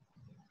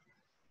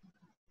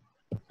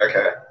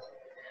 Okay.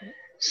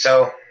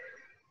 So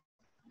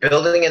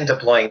building and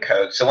deploying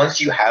code. So once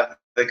you have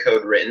the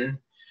code written,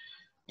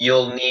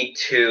 you'll need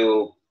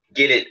to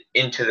get it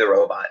into the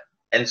robot.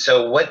 And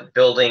so what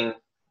building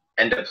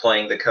and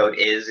deploying the code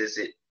is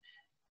it,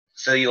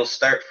 so you'll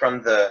start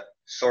from the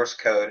source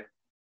code.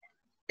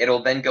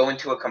 It'll then go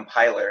into a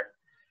compiler,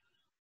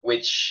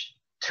 which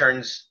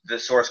turns the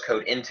source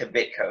code into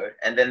bit code.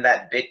 And then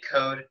that bit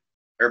code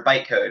or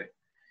byte code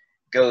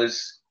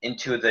goes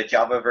into the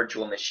Java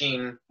virtual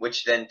machine,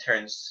 which then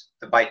turns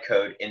the byte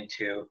code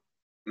into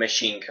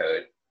machine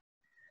code.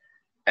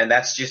 And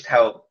that's just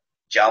how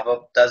Java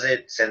does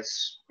it,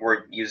 since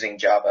we're using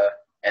Java,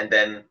 and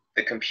then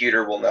the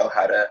computer will know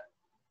how to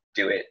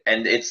do it.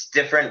 And it's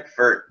different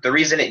for, the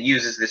reason it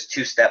uses this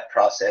two-step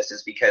process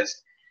is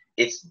because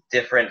it's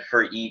different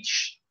for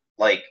each,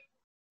 like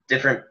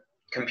different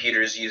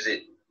computers use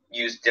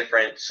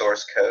different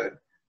source code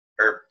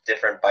or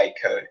different byte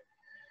code.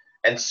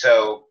 And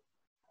so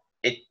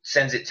it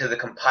sends it to the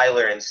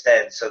compiler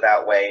instead, so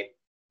that way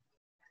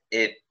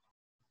it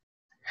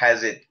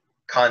has it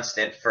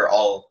constant for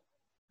all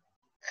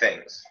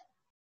things.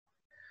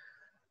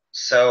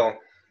 So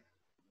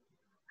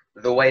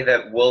the way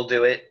that we'll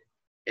do it,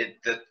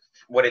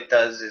 what it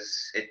does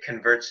is it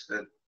converts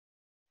the,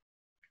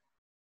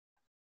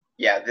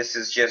 this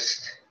is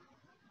just,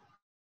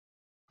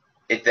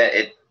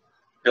 it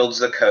builds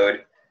the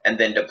code and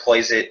then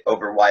deploys it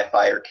over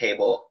Wi-Fi or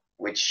cable,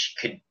 which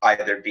could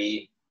either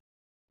be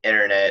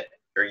internet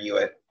or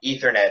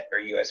Ethernet or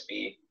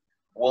USB.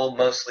 We'll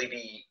mostly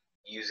be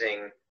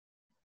using,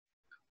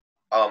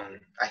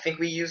 I think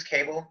we use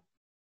cable,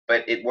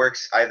 but it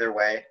works either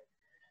way.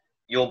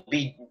 You'll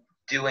be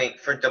doing,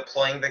 for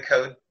deploying the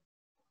code,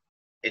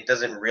 it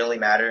doesn't really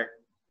matter,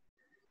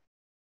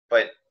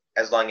 but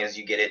as long as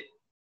you get it.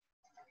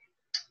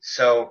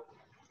 So.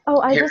 Oh,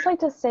 I just like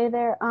to say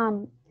there,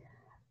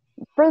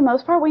 for the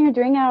most part, when you're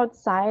doing it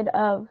outside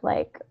of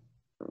like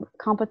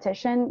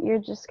competition, you're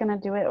just gonna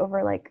do it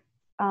over like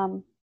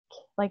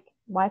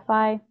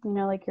Wi-Fi, you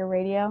know, like your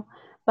radio.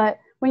 But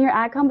when you're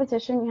at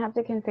competition, you have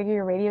to configure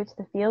your radio to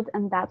the field,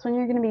 and that's when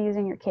you're going to be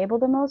using your cable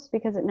the most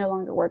because it no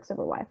longer works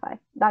over Wi-Fi.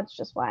 That's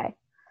just why.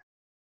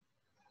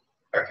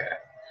 Okay.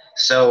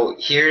 So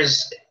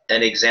here's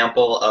an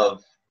example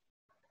of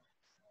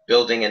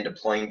building and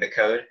deploying the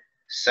code.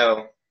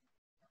 So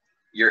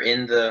you're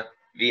in the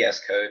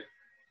VS Code.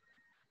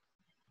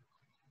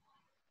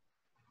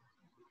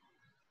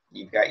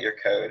 You've got your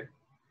code.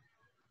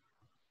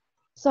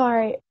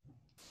 Sorry.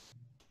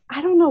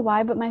 I don't know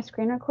why, but my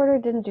screen recorder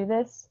didn't do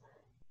this.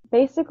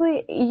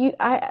 Basically,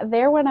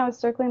 when I was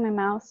circling my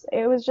mouse,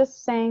 it was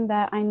just saying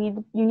that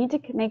you need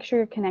to make sure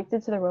you're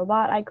connected to the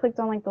robot. I clicked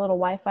on like the little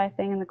Wi-Fi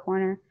thing in the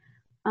corner.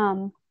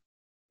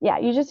 Yeah,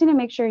 you just need to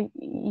make sure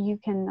you're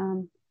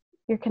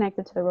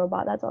connected to the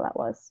robot. That's all that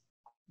was.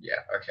 Yeah,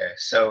 okay.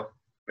 So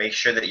make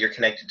sure that you're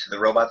connected to the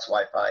robot's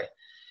Wi-Fi.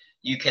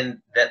 You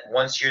can, that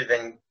once you're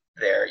then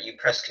there, you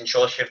press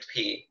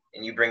Control-Shift-P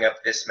and you bring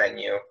up this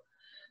menu.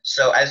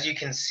 So as you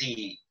can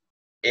see,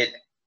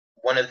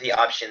 one of the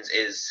options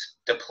is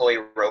deploy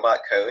robot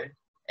code,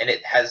 and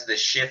it has the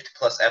Shift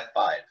plus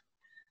F5.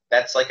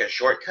 That's like a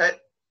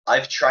shortcut.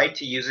 I've tried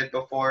to use it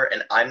before,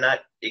 and I'm not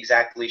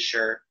exactly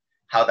sure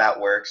how that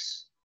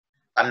works.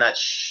 I'm not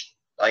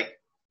like,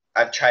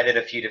 I've tried it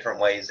a few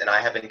different ways, and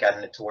I haven't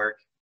gotten it to work.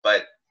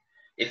 But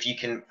if you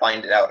can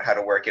find it out how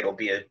to work, it'll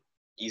be an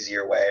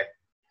easier way.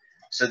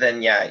 So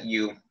then, yeah,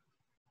 you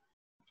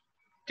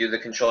do the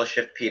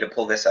Control-Shift-P to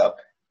pull this up.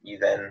 You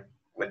then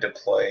would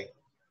deploy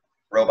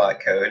robot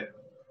code.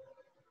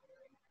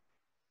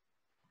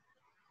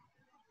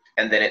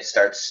 And then it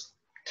starts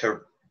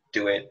to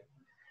do it.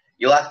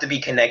 You'll have to be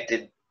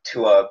connected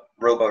to a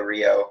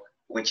RoboRio,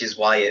 which is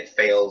why it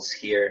fails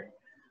here.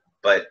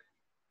 But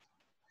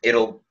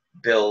it'll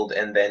build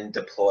and then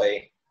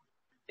deploy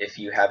if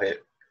you have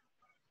it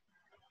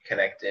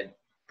connected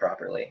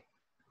properly.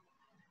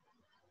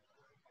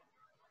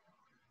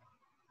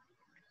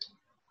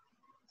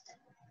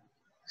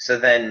 So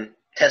then,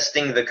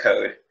 testing the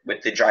code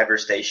with the driver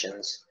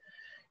stations,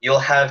 you'll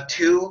have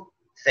two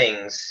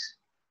things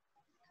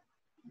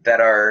that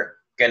are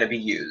going to be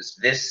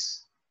used.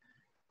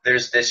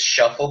 There's this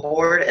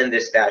shuffleboard and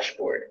this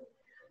dashboard.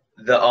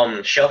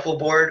 The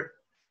shuffleboard,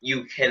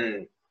 you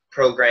can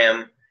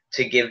program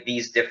to give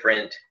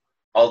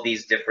all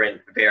these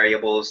different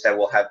variables that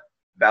will have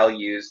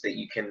values that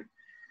you can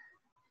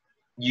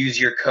use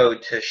your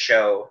code to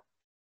show.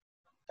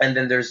 And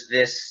then there's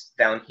this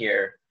down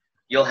here.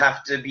 You'll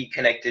have to be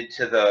connected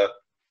to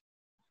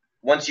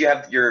once you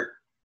have your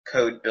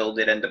code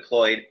builded and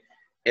deployed,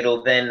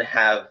 it'll then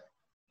have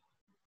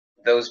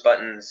those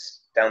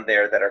buttons down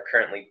there that are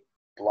currently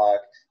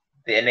blocked.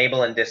 The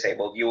enable and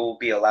disable, you will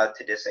be allowed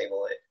to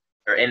disable it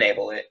or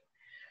enable it.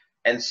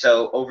 And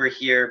so over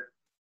here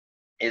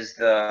is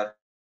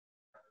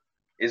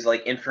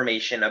like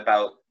information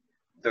about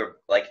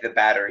the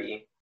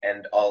battery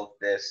and all of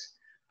this.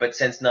 But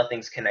since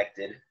nothing's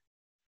connected,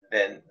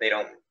 then they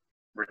don't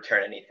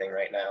return anything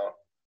right now.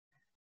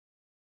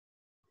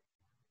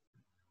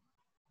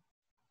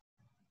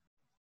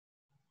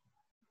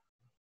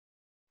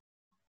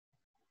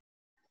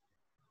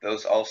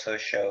 Those also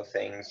show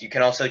things. You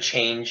can also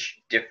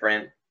change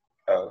different,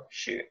 oh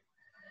shoot.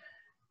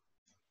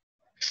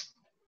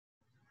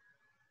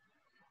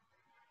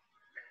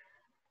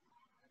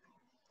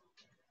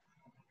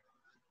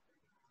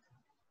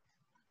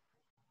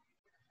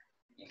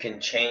 You can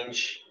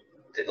change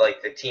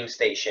the team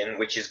station,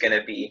 which is going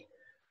to be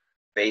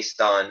based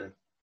on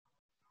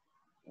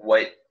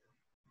what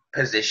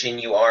position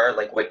you are,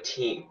 like what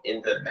team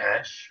in the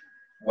match,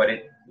 what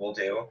it will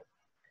do,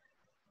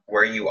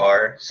 where you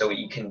are, so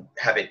you can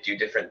have it do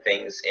different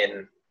things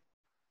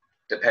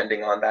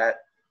depending on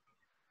that.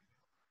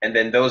 And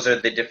then those are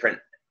the different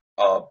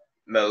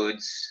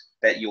modes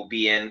that you'll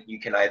be in. You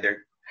can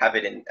either have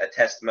it in a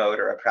test mode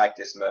or a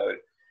practice mode,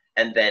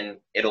 and then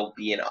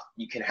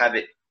you can have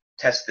it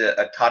test the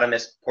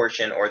autonomous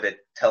portion or the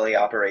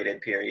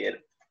teleoperated period.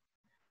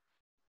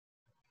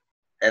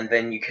 And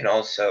then you can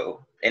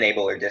also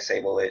enable or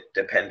disable it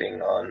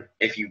depending on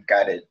if you've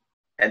got it.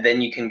 And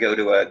then you can go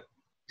to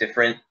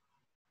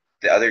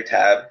the other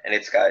tab, and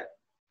it's got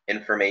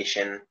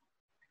information.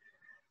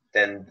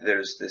 Then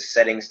there's the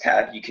settings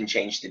tab. You can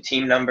change the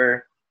team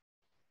number,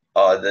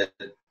 the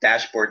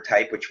dashboard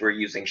type, which we're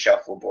using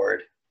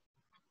shuffleboard,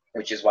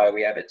 which is why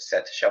we have it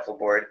set to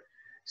shuffleboard.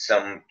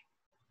 Some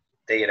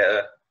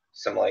data,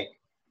 some like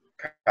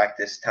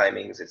practice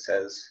timings, it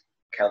says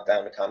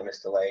countdown, autonomous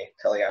delay,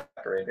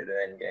 teleoperated,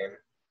 and endgame.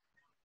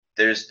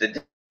 There's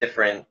the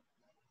different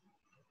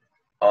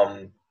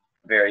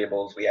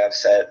variables we have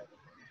set.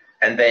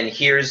 And then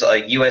here's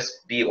a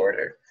USB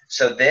order.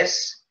 So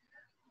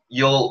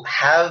you'll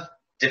have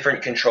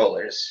different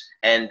controllers.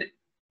 And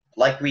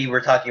like we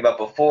were talking about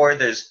before,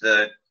 there's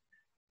the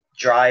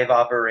drive and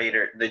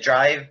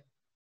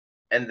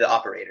the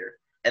operator.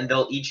 And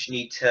they'll each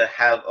need to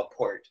have a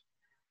port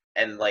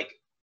and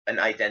like an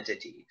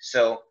identity.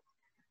 So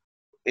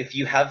if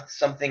you have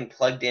something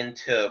plugged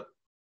into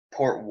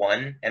port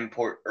 1 and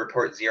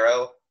port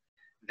 0,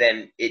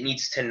 then it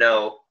needs to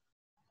know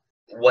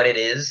what it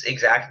is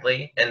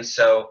exactly. And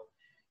so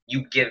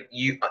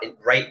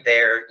right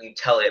there, you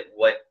tell it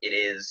what it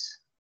is,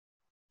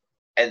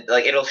 and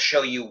like it'll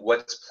show you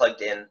what's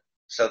plugged in,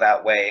 so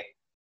that way,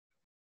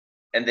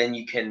 and then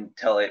you can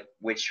tell it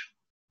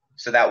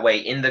so that way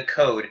in the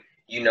code,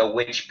 you know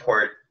which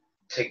port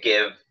to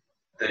give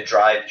the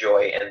drive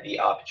joy and the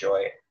op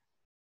joy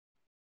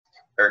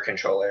or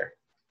controller.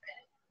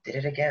 Did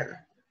it again.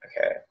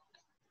 Okay.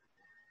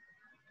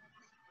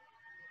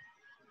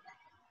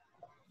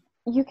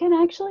 You can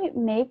actually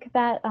make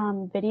that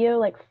video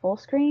like full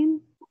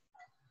screen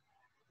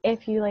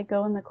if you like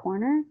go in the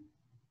corner.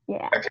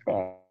 Yeah, Okay.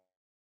 there.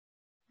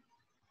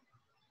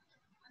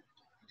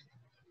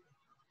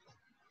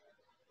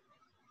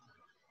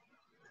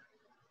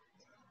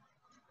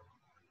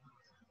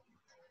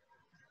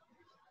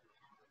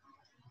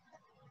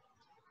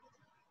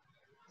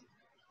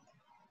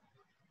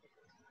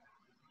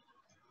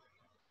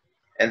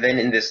 And then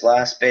in this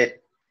last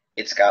bit,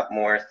 it's got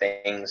more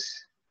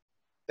things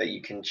that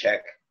you can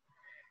check.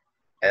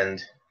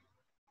 And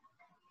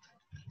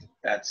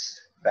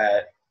that's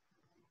that.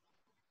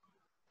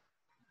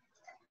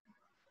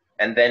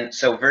 And then,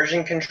 so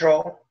version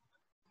control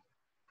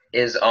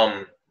is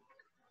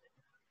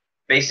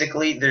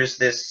basically there's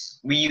this,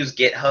 we use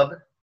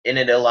GitHub, and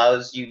it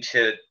allows you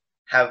to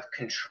have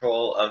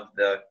control of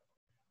the,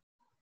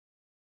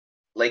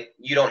 like,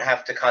 you don't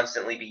have to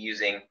constantly be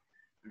using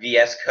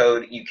VS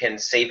Code. You can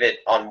save it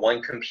on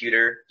one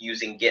computer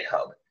using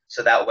GitHub.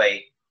 So that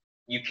way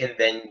you can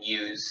then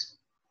use,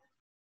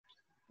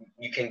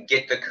 you can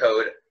get the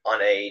code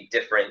on a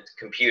different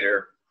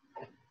computer.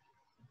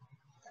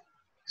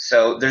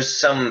 So there's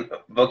some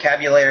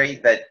vocabulary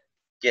that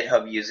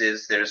GitHub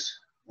uses. There's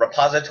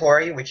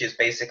repository, which is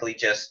basically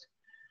just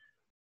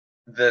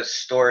the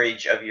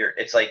storage of your,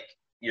 it's like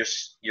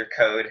your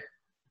code.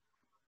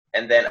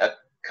 And then a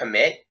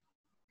commit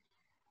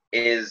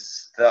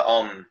is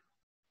the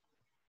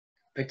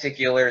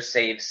particular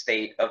save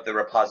state of the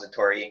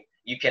repository.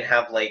 You can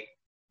have like,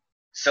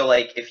 so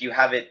like if you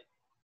have it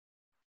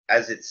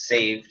as it's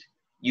saved,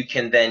 you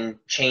can then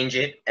change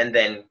it and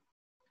then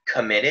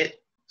commit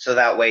it. So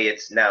that way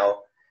it's now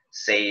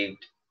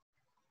saved.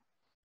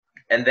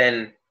 And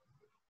then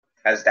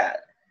as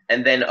that.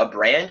 And then a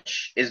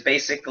branch is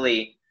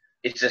basically,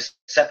 it's a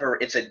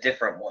separate, it's a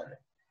different one.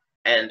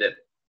 And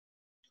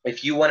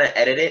if you want to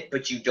edit it,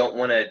 but you don't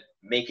want to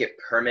make it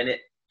permanent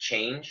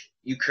change,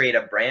 you create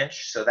a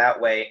branch. So that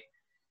way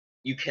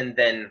you can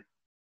then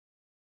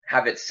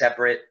have it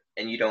separate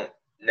and you don't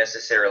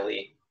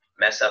necessarily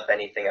mess up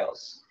anything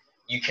else.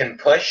 You can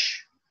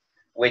push,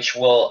 which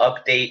will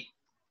update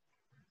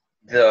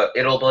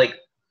it'll like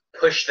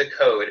push the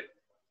code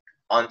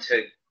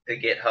onto the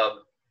GitHub,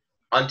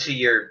 onto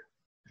your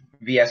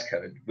VS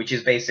Code, which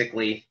is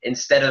basically,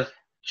 instead of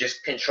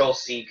just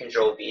Control-C,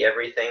 Control-V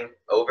everything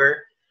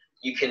over,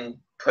 you can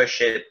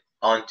push it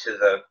onto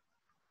the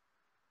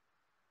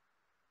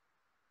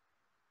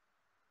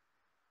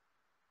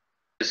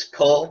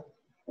pull,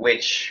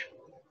 which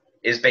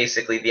is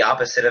basically the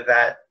opposite of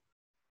that,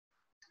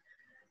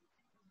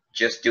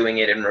 just doing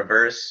it in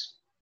reverse.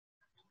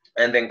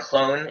 And then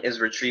clone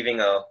is retrieving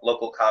a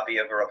local copy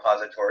of a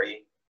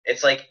repository.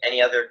 It's like any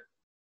other,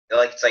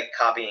 like it's like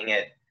copying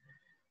it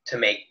to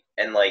make,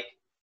 and like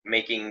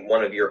making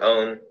one of your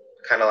own,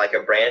 kind of like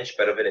a branch,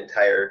 but of an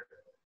entire,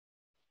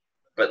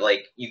 but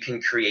like you can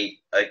create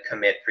a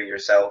commit for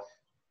yourself.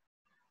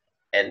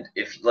 And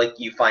if like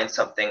you find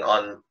something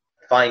on,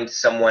 find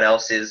someone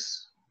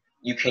else's,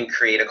 you can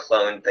create a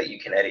clone that you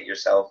can edit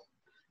yourself.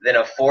 Then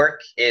a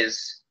fork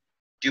is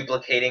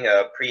duplicating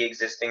a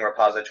pre-existing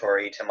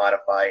repository to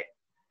modify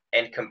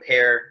and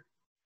compare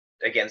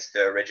against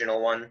the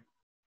original one.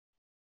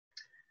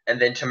 And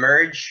then to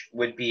merge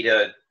would be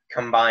to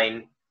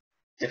combine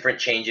different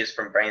changes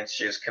from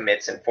branches,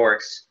 commits, and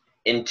forks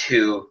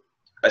into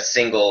a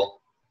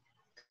single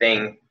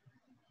thing.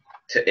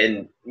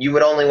 And you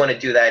would only want to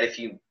do that if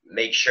you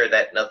make sure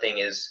that nothing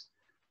is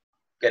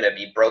going to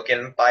be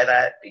broken by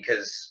that,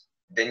 because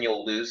then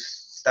you'll lose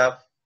stuff.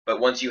 But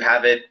once you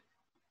have it,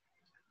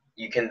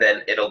 you can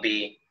then, it'll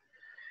be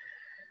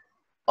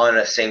on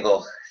a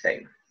single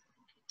thing.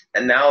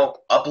 And now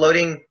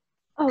uploading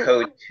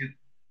code to.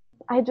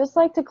 I'd just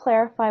like to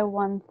clarify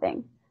one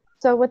thing.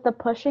 So with the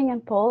pushing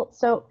and pull,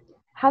 so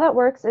how that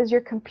works is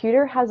your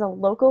computer has a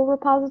local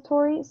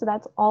repository, so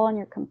that's all on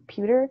your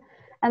computer.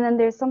 And then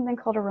there's something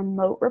called a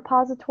remote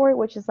repository,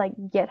 which is like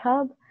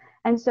GitHub.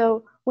 And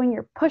so when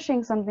you're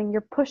pushing something,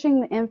 you're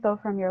pushing the info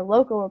from your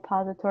local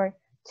repository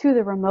to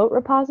the remote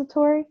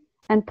repository,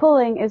 and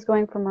pulling is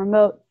going from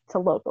remote to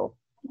local.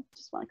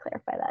 Just want to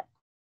clarify that.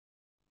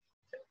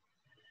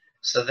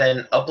 So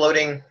then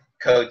uploading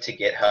code to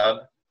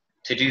GitHub,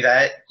 to do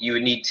that, you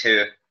would need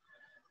to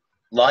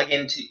log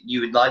into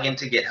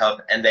GitHub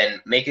and then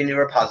make a new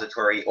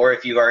repository, or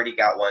if you've already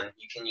got one,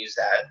 you can use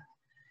that.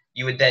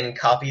 You would then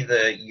copy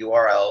the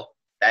URL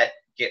that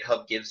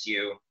GitHub gives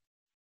you.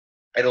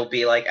 It'll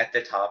be like at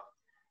the top.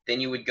 Then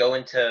you would go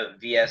into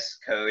VS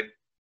Code,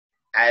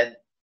 add,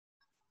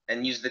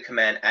 and use the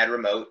command add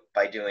remote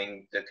by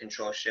doing the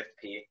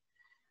Control-Shift-P,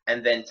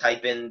 and then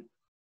type in,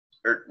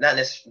 or not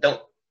necessarily,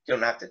 you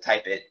don't have to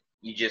type it.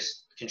 You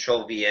just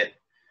Control-V it,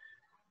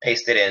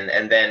 paste it in,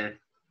 and then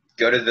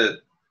go to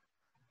the,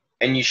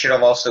 and you should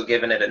have also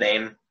given it a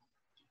name.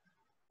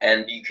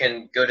 And you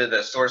can go to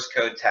the source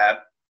code tab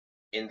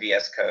in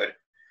VS Code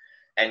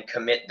and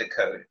commit the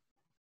code.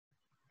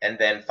 And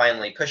then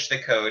finally push the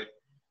code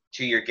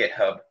to your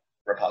GitHub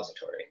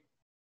repository.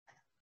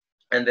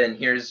 And then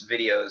here's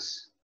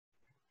videos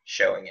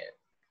showing it.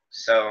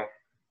 So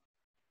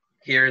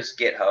here's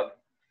GitHub,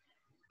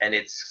 and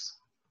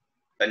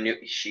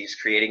she's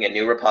creating a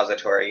new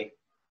repository,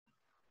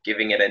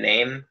 giving it a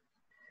name,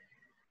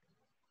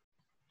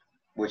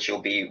 which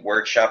will be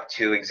workshop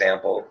 2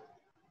 example.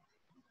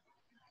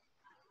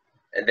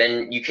 And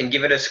then you can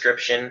give it a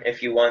description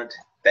if you want.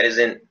 That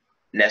isn't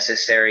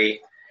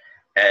necessary,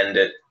 and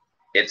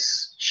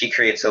she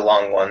creates a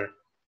long one.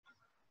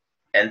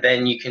 And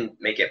then you can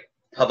make it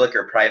public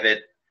or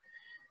private,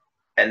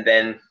 and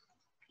then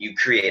you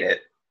create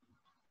it.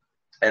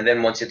 And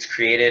then once it's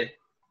created,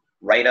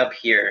 right up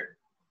here,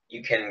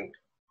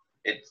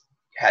 it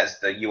has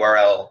the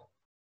URL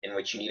in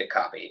which you need a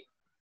copy.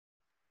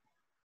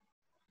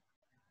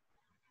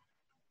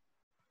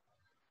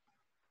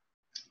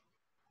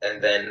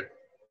 And then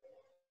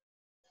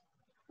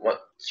once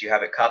you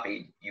have it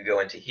copied, you go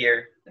into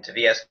here, into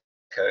VS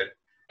Code,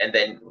 and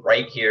then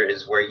right here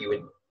is where you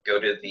would go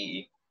to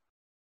the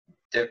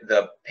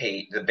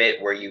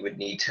bit where you would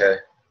need to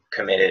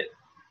commit it.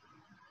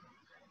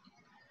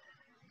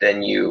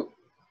 Then you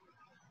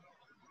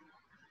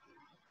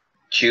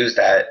choose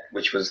that,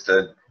 which was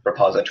the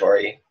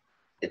repository.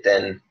 It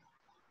then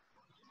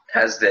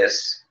has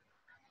this.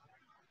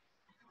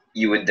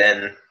 You would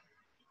then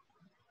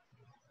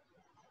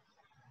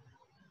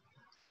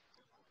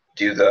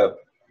do the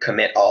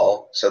commit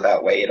all, so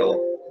that way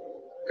it'll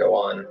go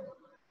on.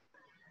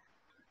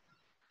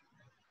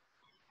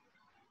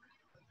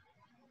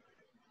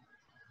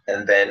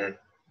 And then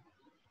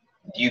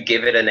you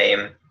give it a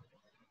name.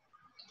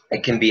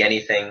 It can be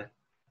anything,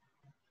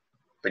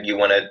 but you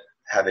want to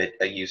have it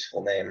a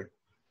useful name.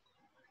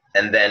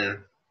 And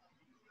then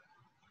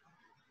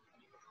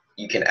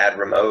you can add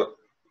remote,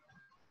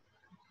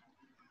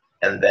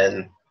 and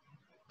then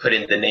put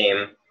in the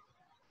name,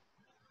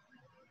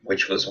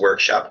 which was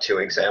workshop 2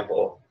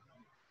 example,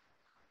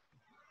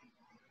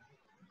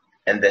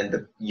 and then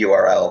the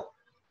URL,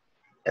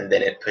 and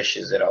then it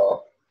pushes it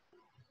all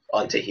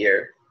onto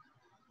here.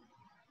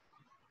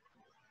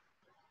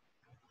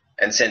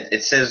 And since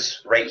it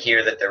says right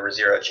here that there were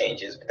 0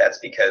 changes, but that's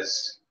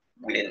because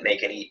we didn't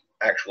make any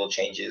actual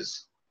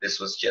changes. This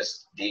was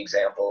just the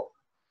example.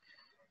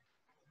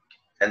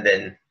 And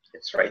then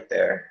it's right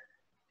there.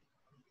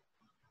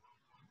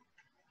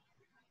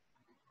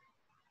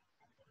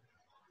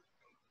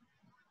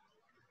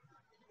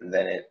 And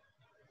then it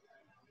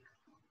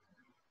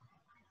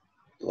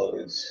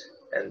loads,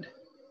 and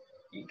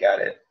you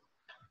got it.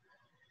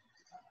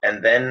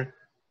 And then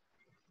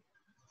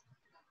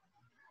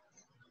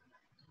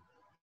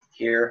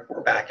here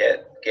we're back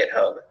at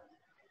GitHub.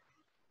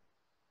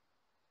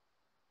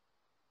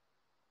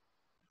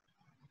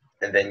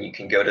 And then you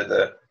can go to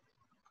the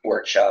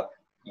workshop.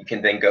 You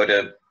can then go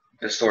to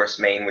the source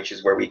main, which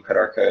is where we put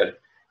our code,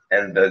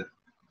 and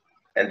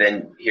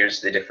then here's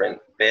the different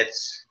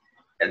bits,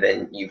 and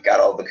then you've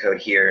got all the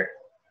code here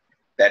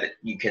that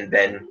you can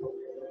then,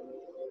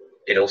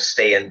 it'll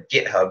stay in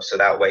GitHub, so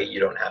that way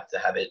you don't have to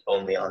have it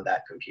only on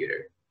that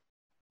computer.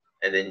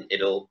 And then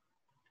it'll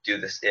do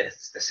this,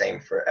 it's the same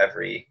for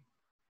every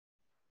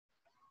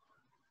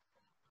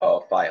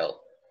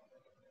file.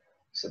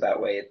 So that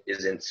way it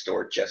isn't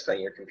stored just on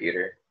your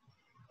computer,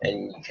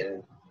 and you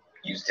can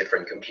use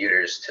different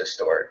computers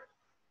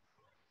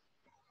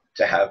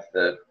to have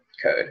the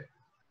code.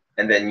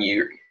 And then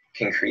you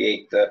can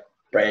create the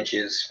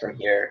branches from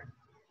here.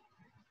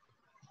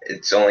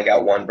 It's only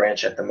got 1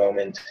 branch at the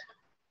moment.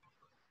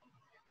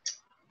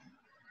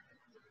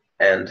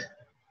 And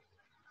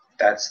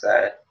that's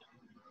that.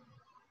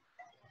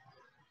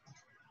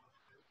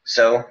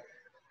 So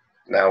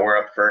now we're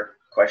up for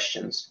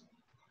questions.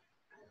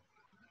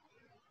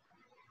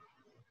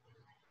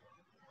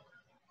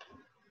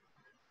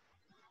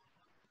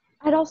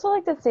 I'd also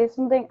like to say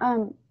something.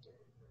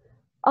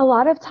 A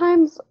lot of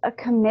times a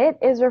commit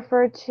is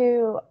referred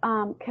to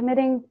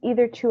committing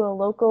either to a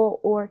local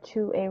or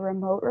to a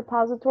remote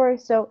repository.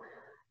 So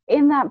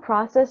in that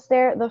process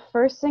there, the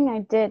first thing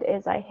I did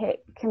is I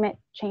hit commit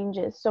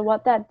changes. So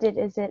what that did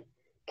is it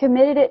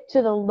committed it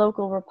to the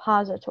local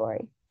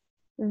repository.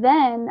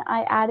 Then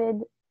I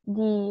added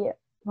the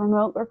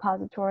remote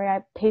repository,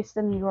 I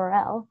pasted in the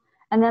URL,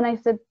 and then I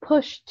said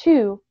push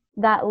to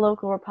that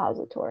local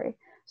repository.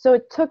 So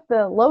it took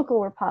the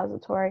local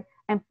repository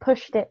and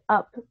pushed it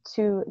up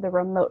to the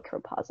remote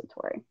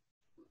repository.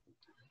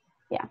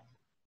 Yeah.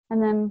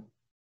 And then,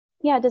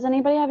 yeah, does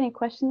anybody have any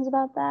questions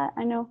about that?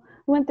 I know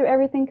we went through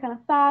everything kind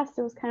of fast.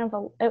 It was kind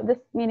of this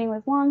meeting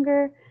was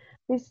longer.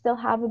 We still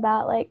have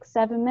about like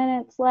 7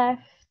 minutes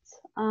left.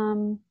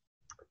 So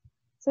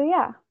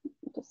yeah,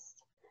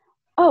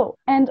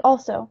 and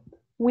also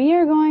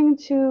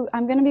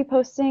I'm going to be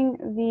posting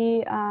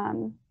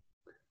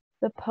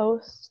the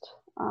post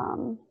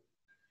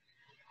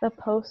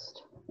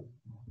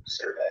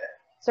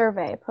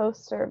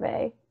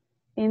survey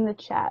in the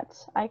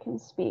chat. I can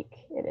speak.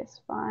 It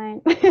is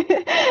fine.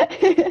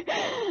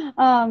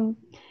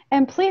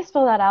 And please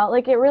fill that out.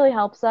 Like, it really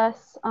helps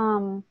us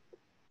kind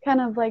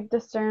of like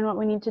discern what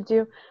we need to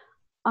do.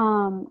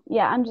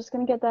 Yeah, I'm just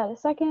going to get that in a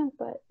second,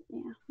 but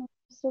yeah, I'm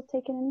still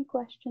taking any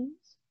questions.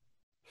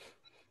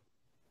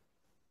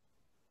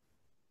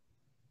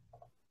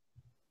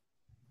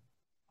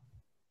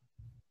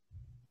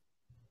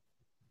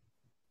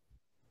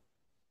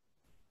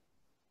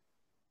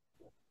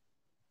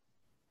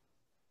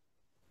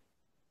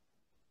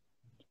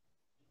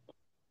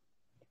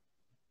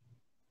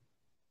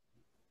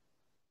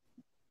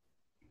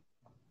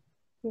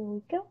 Here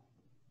we go.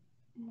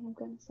 And I'm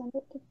going to send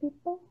it to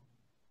people.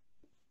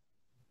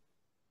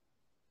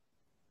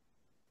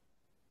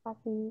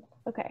 Copy.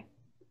 Okay.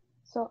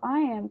 So I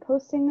am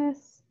posting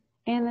this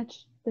in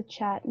the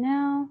chat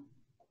now.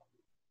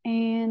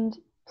 And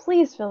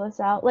please fill this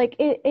out. Like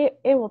it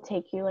will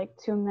take you like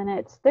 2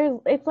 minutes.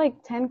 It's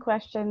like 10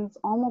 questions,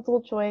 all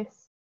multiple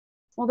choice.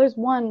 Well, there's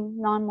one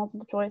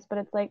non-multiple choice, but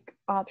it's like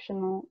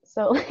optional.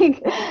 So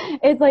like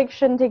it like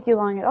shouldn't take you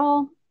long at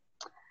all.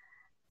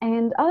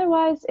 And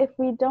otherwise, if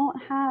we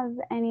don't have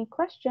any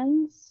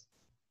questions,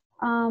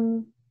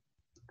 I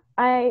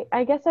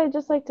guess I'd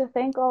just like to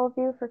thank all of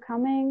you for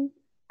coming.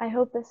 I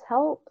hope this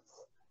helps.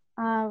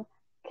 I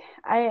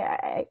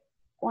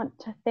want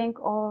to thank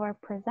all of our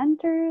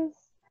presenters.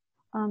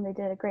 They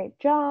did a great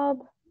job.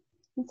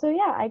 And so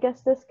yeah, I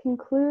guess this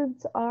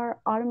concludes our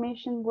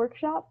automation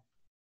workshop.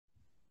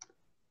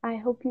 I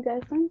hope you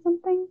guys learned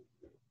something.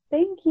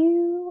 Thank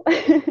you.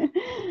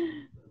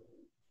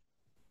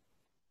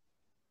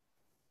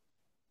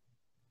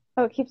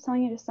 Oh, it keeps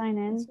telling you to sign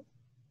in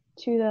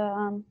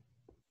to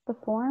the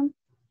form.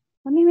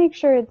 Let me make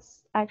sure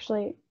it's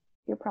actually,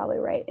 you're probably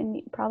right.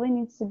 It probably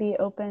needs to be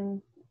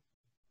open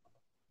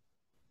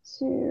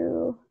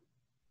to,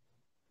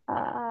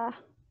 let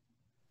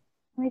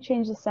me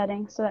change the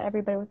settings so that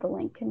everybody with the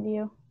link can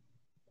view.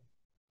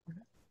 I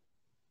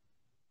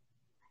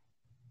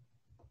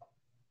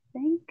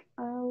think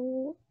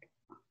I'll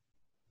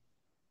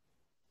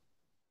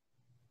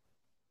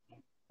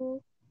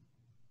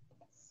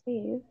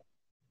save.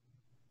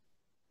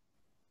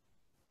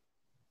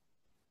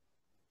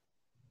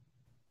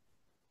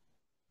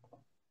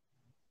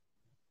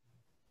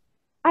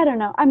 I don't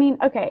know. I mean,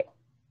 okay.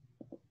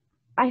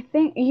 I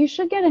think you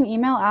should get an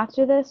email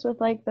after this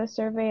with like the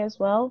survey as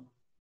well.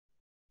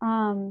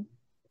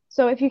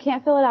 So if you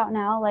can't fill it out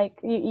now, like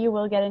you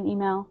will get an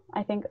email,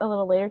 I think a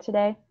little later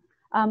today.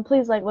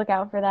 Please like look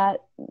out for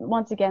that.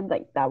 Once again,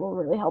 like that will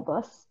really help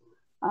us.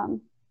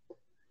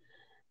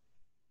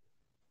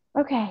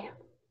 Okay.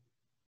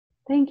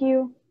 Thank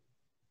you.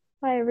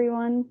 Bye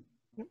everyone.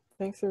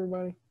 Thanks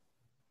everybody.